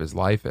part of his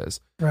life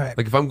is. Right.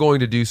 Like if I'm going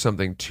to do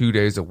something 2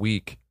 days a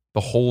week the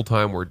whole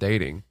time we're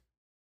dating,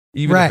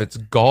 even if it's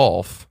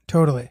golf,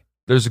 totally,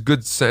 there's a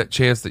good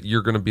chance that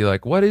you're going to be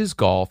like, what is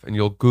golf? And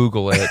you'll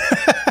Google it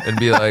and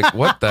be like,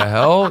 what the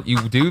hell? You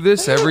do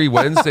this every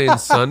Wednesday and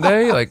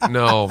Sunday? Like,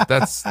 no,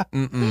 that's,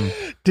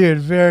 dude,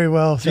 very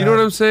well said. Do you know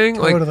what I'm saying?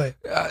 Totally.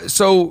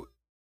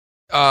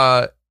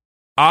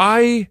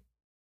 Like,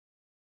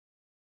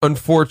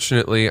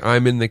 unfortunately,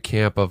 I'm in the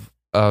camp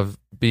of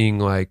being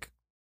like,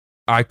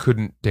 I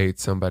couldn't date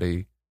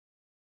somebody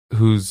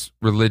whose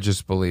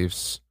religious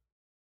beliefs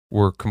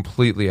were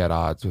completely at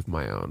odds with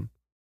my own.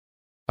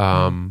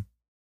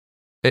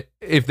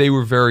 If they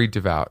were very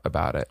devout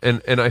about it.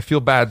 And I feel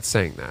bad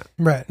saying that.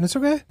 Right. That's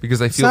okay.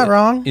 Because I It's feel not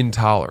wrong.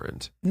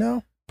 intolerant.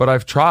 No. But I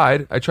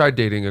tried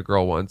dating a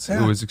girl once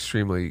who was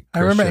extremely Christian. I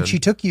remember, and she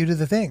took you to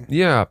the thing.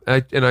 Yeah.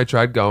 And I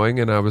tried going,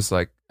 and I was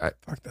like,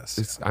 fuck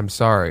this. I'm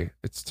sorry.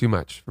 It's too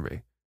much for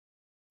me.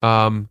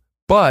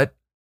 But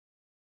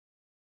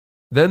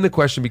then the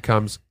question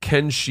becomes,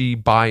 can she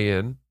buy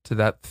in to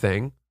that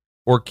thing,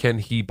 or can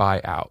he buy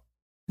out?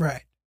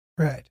 Right.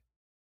 Right.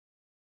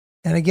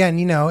 And again,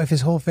 you know, if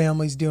his whole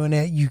family's doing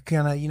it, you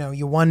kind of, you know,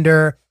 you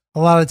wonder a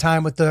lot of the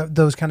time with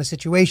those kind of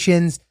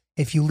situations.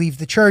 If you leave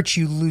the church,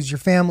 you lose your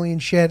family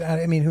and shit.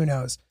 I mean, who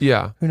knows?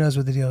 Yeah. Who knows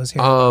what the deal is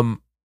here?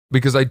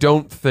 Because I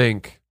don't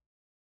think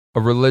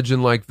a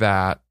religion like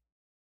that,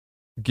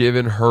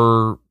 given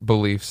her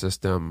belief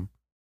system,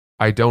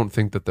 I don't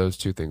think that those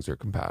two things are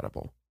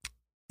compatible.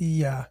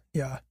 Yeah.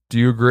 Yeah. Do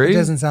you agree? It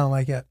doesn't sound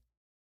like it.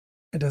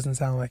 It doesn't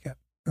sound like it.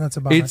 That's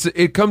a bummer.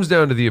 It comes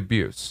down to the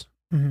abuse.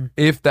 Mm-hmm.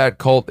 If that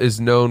cult is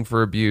known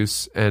for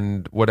abuse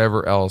and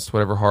whatever else,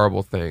 whatever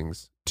horrible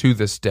things to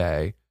this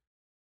day,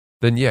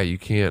 then yeah, you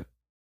can't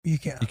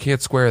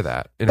square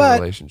that in a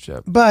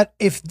relationship. But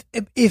if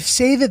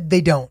say that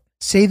they don't,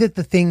 say that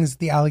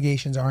the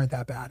allegations aren't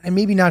that bad, and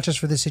maybe not just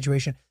for this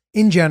situation,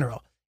 in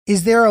general,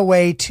 is there a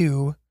way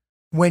to,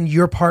 when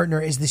your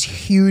partner is this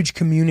huge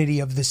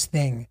community of this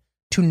thing,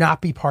 to not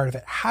be part of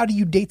it? How do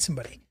you date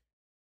somebody?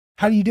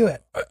 How do you do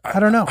it? I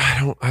don't know.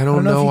 I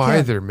don't know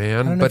either,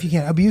 man. I don't know if you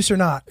can. Abuse or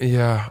not.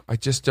 Yeah, I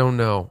just don't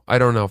know. I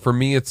don't know. For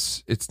me,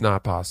 it's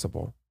not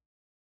possible.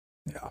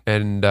 Yeah.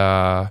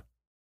 And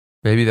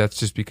maybe that's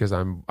just because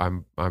I'm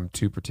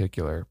too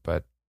particular.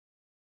 But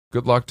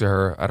good luck to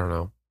her. I don't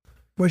know.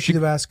 Wish you the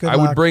best. Good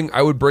luck.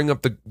 I would bring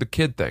up the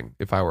kid thing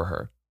if I were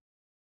her.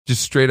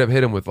 Just straight up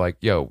hit him with like,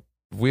 yo,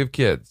 if we have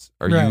kids,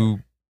 are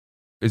you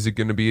is it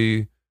going to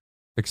be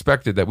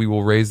expected that we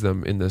will raise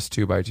them in this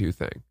 2x2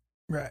 thing?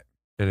 Right.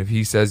 And if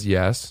he says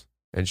yes,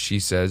 and she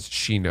says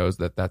she knows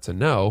that that's a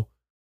no,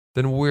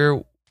 then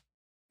where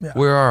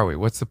are we?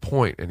 What's the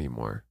point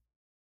anymore?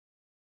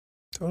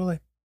 Totally.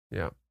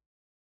 Yeah.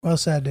 Well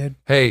said, dude.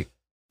 Hey,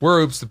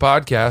 we're Oops the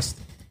Podcast.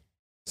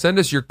 Send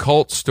us your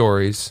cult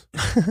stories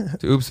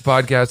to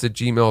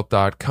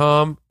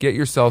oopsthepodcast@gmail.com. Get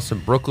yourself some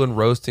Brooklyn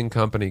Roasting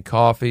Company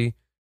coffee.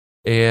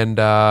 And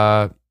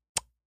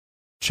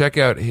check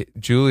out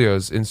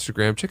Julio's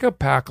Instagram. Check out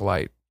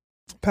Packlight.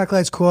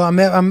 Packlight's cool. I'm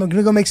going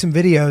to go make some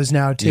videos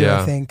now, too.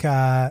 Yeah. I think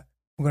we're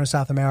going to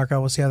South America.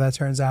 We'll see how that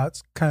turns out.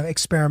 It's kind of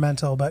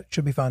experimental, but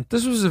should be fun.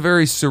 This was a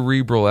very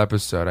cerebral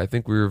episode. I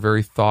think we were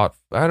very I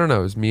don't know,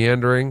 it was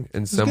meandering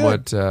and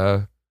somewhat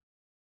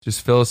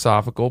just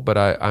philosophical, but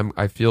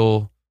I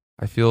feel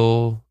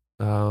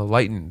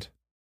lightened,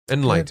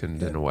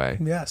 enlightened in a way.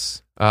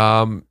 Yes.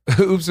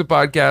 Oops the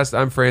Podcast.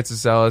 I'm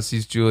Francis Ellis.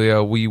 He's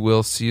Julio. We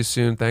will see you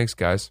soon. Thanks,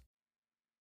 guys.